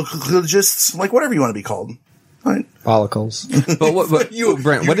 ufologists, like whatever you want to be called. Right. Follicles. But what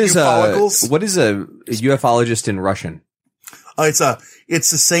Brent, what is a ufologist in Russian? It's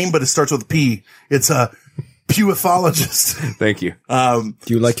the same, but it starts with a P. It's a pufologist. Thank you.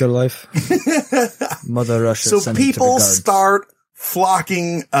 Do you like your life? Mother Russia. So people start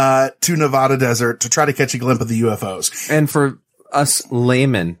flocking to Nevada desert to try to catch a glimpse of the UFOs. And for us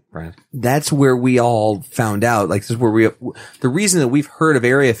laymen, Brent, that's where we all found out. Like, this is where the reason that we've heard of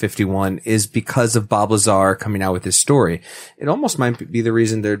Area 51 is because of Bob Lazar coming out with his story. It almost might be the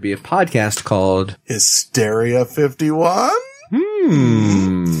reason there'd be a podcast called Hysteria 51.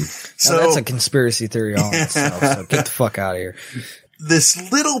 So that's a conspiracy theory all itself. So get the fuck out of here.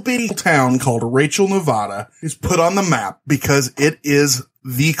 This little bitty town called Rachel, Nevada is put on the map because it is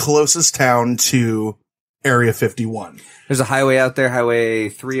the closest town to Area 51. There's a highway out there, Highway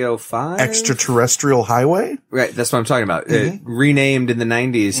 305. Extraterrestrial Highway? Right, that's what I'm talking about. Mm-hmm. Renamed in the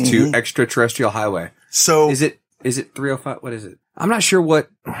 90s to Extraterrestrial Highway. So is it 305? What is it? I'm not sure what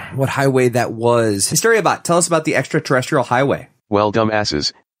highway that was. Hysteria Bot, tell us about the Extraterrestrial Highway. Well,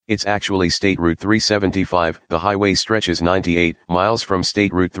 dumbasses, It's actually State Route 375. The highway stretches 98 miles from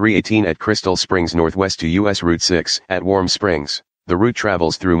State Route 318 at Crystal Springs northwest to U.S. Route 6 at Warm Springs. The route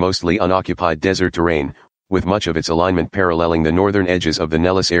travels through mostly unoccupied desert terrain, with much of its alignment paralleling the northern edges of the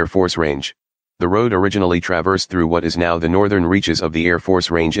Nellis Air Force Range. The road originally traversed through what is now the northern reaches of the Air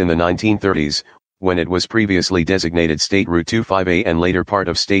Force Range in the 1930s, when it was previously designated State Route 25A and later part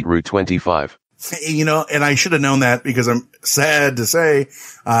of State Route 25. You know, and I should have known that because I'm sad to say,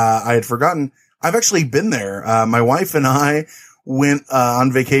 I had forgotten. I've actually been there. My wife and I went,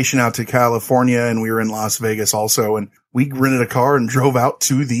 on vacation out to California, and we were in Las Vegas also. And we rented a car and drove out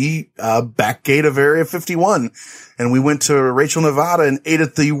to the, back gate of Area 51. And we went to Rachel, Nevada and ate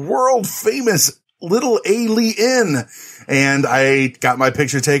at the world famous Little Ailey Inn. And I got my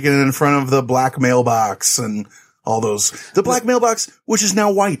picture taken in front of the black mailbox and all those. The black mailbox, which is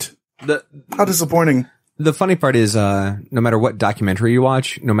now white. How disappointing. The funny part is, no matter what documentary you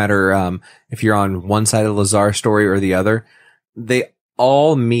watch, no matter if you're on one side of the Lazar story or the other, they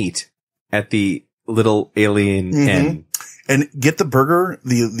all meet at the Little Alien Inn. And get the burger,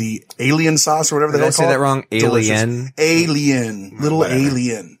 the alien sauce or whatever Did I say that wrong? Alien? Alien. Little Whatever.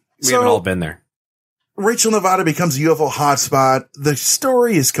 Alien. We haven't all been there. Rachel, Nevada becomes a UFO hotspot. The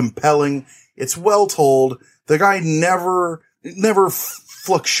story is compelling. It's well told. The guy never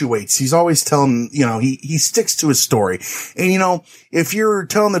fluctuates. He's always telling, you know, he sticks to his story. And, you know, if you're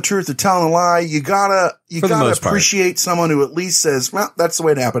telling the truth or telling a lie, you gotta appreciate someone who at least says, well, that's the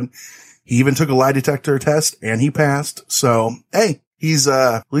way it happened. He even took a lie detector test and he passed. So, hey, he's,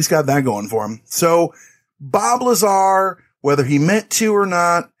 at least got that going for him. So Bob Lazar, whether he meant to or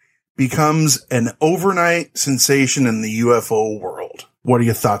not, becomes an overnight sensation in the UFO world. What are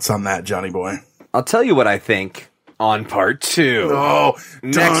your thoughts on that, Johnny boy? I'll tell you what I think on part 2. Oh,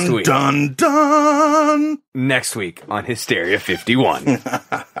 next week. Dun. Next week on Hysteria 51.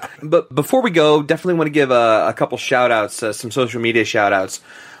 But before we go, definitely want to give a couple shout outs, some social media shout outs.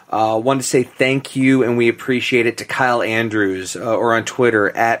 Wanted to say thank you, and we appreciate it, to Kyle Andrews, or on Twitter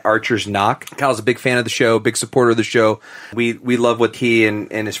at Archer's Knock. Kyle's a big fan of the show, big supporter of the show. We love what he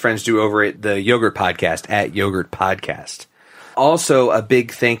and his friends do over at the Yogurt Podcast, at Yogurt Podcast. Also, a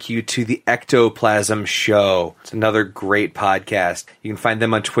big thank you to the Ectoplasm Show. It's another great podcast. You can find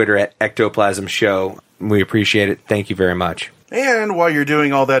them on Twitter at Ectoplasm Show. We appreciate it. Thank you very much. And while you're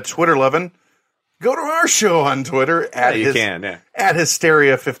doing all that Twitter loving, go to our show on Twitter at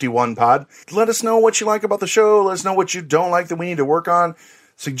Hysteria51Pod. Let us know what you like about the show. Let us know what you don't like that we need to work on.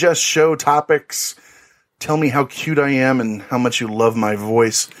 Suggest show topics. Tell me how cute I am and how much you love my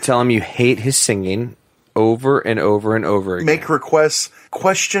voice. Tell him you hate his singing over and over and over again. Make requests.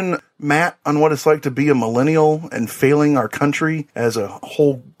 Question Matt on what it's like to be a millennial and failing our country as a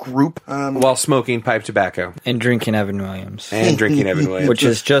whole group. While smoking pipe tobacco. And drinking Evan Williams. Which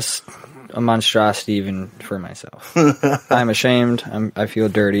is just a monstrosity even for myself. I'm ashamed. I feel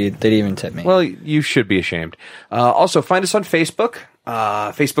dirty. They didn't even tip me. Well, you should be ashamed. Also, find us on Facebook.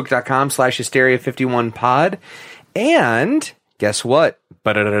 Facebook.com/Hysteria51Pod. And guess what?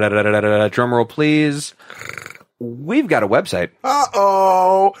 Drum roll, please. We've got a website.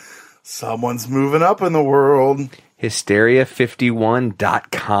 Uh-oh. Someone's moving up in the world.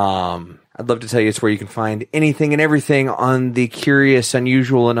 Hysteria51.com. I'd love to tell you it's where you can find anything and everything on the curious,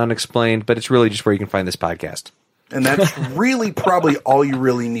 unusual, and unexplained, but it's really just where you can find this podcast. And that's really probably all you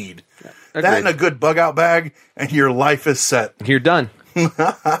really need. Agreed. That and a good bug out bag, and your life is set. You're done.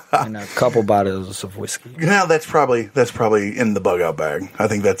 And a couple bottles of whiskey. Now that's probably in the bug out bag. I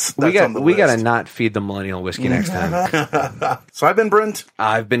think that's we on the we list. gotta not feed the millennial whiskey next time. So I've been Brent.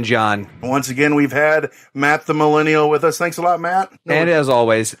 I've been John. Once again, we've had Matt the Millennial with us. Thanks a lot, Matt. And as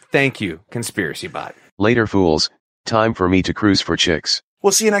always, thank you, Conspiracy Bot. Later, fools. Time for me to cruise for chicks.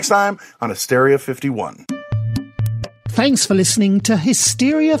 We'll see you next time on Hysteria 51. Thanks for listening to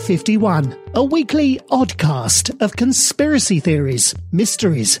Hysteria 51, a weekly oddcast of conspiracy theories,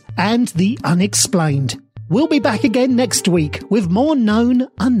 mysteries, and the unexplained. We'll be back again next week with more known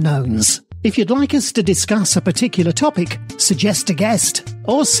unknowns. If you'd like us to discuss a particular topic, suggest a guest,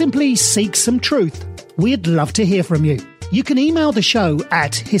 or simply seek some truth, we'd love to hear from you. You can email the show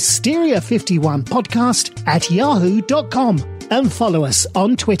at hysteria51podcast@yahoo.com and follow us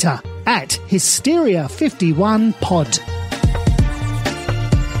on Twitter at Hysteria51Pod.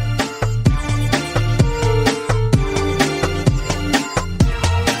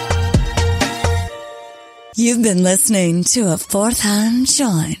 You've been listening to a Fourth Hand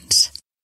Joint.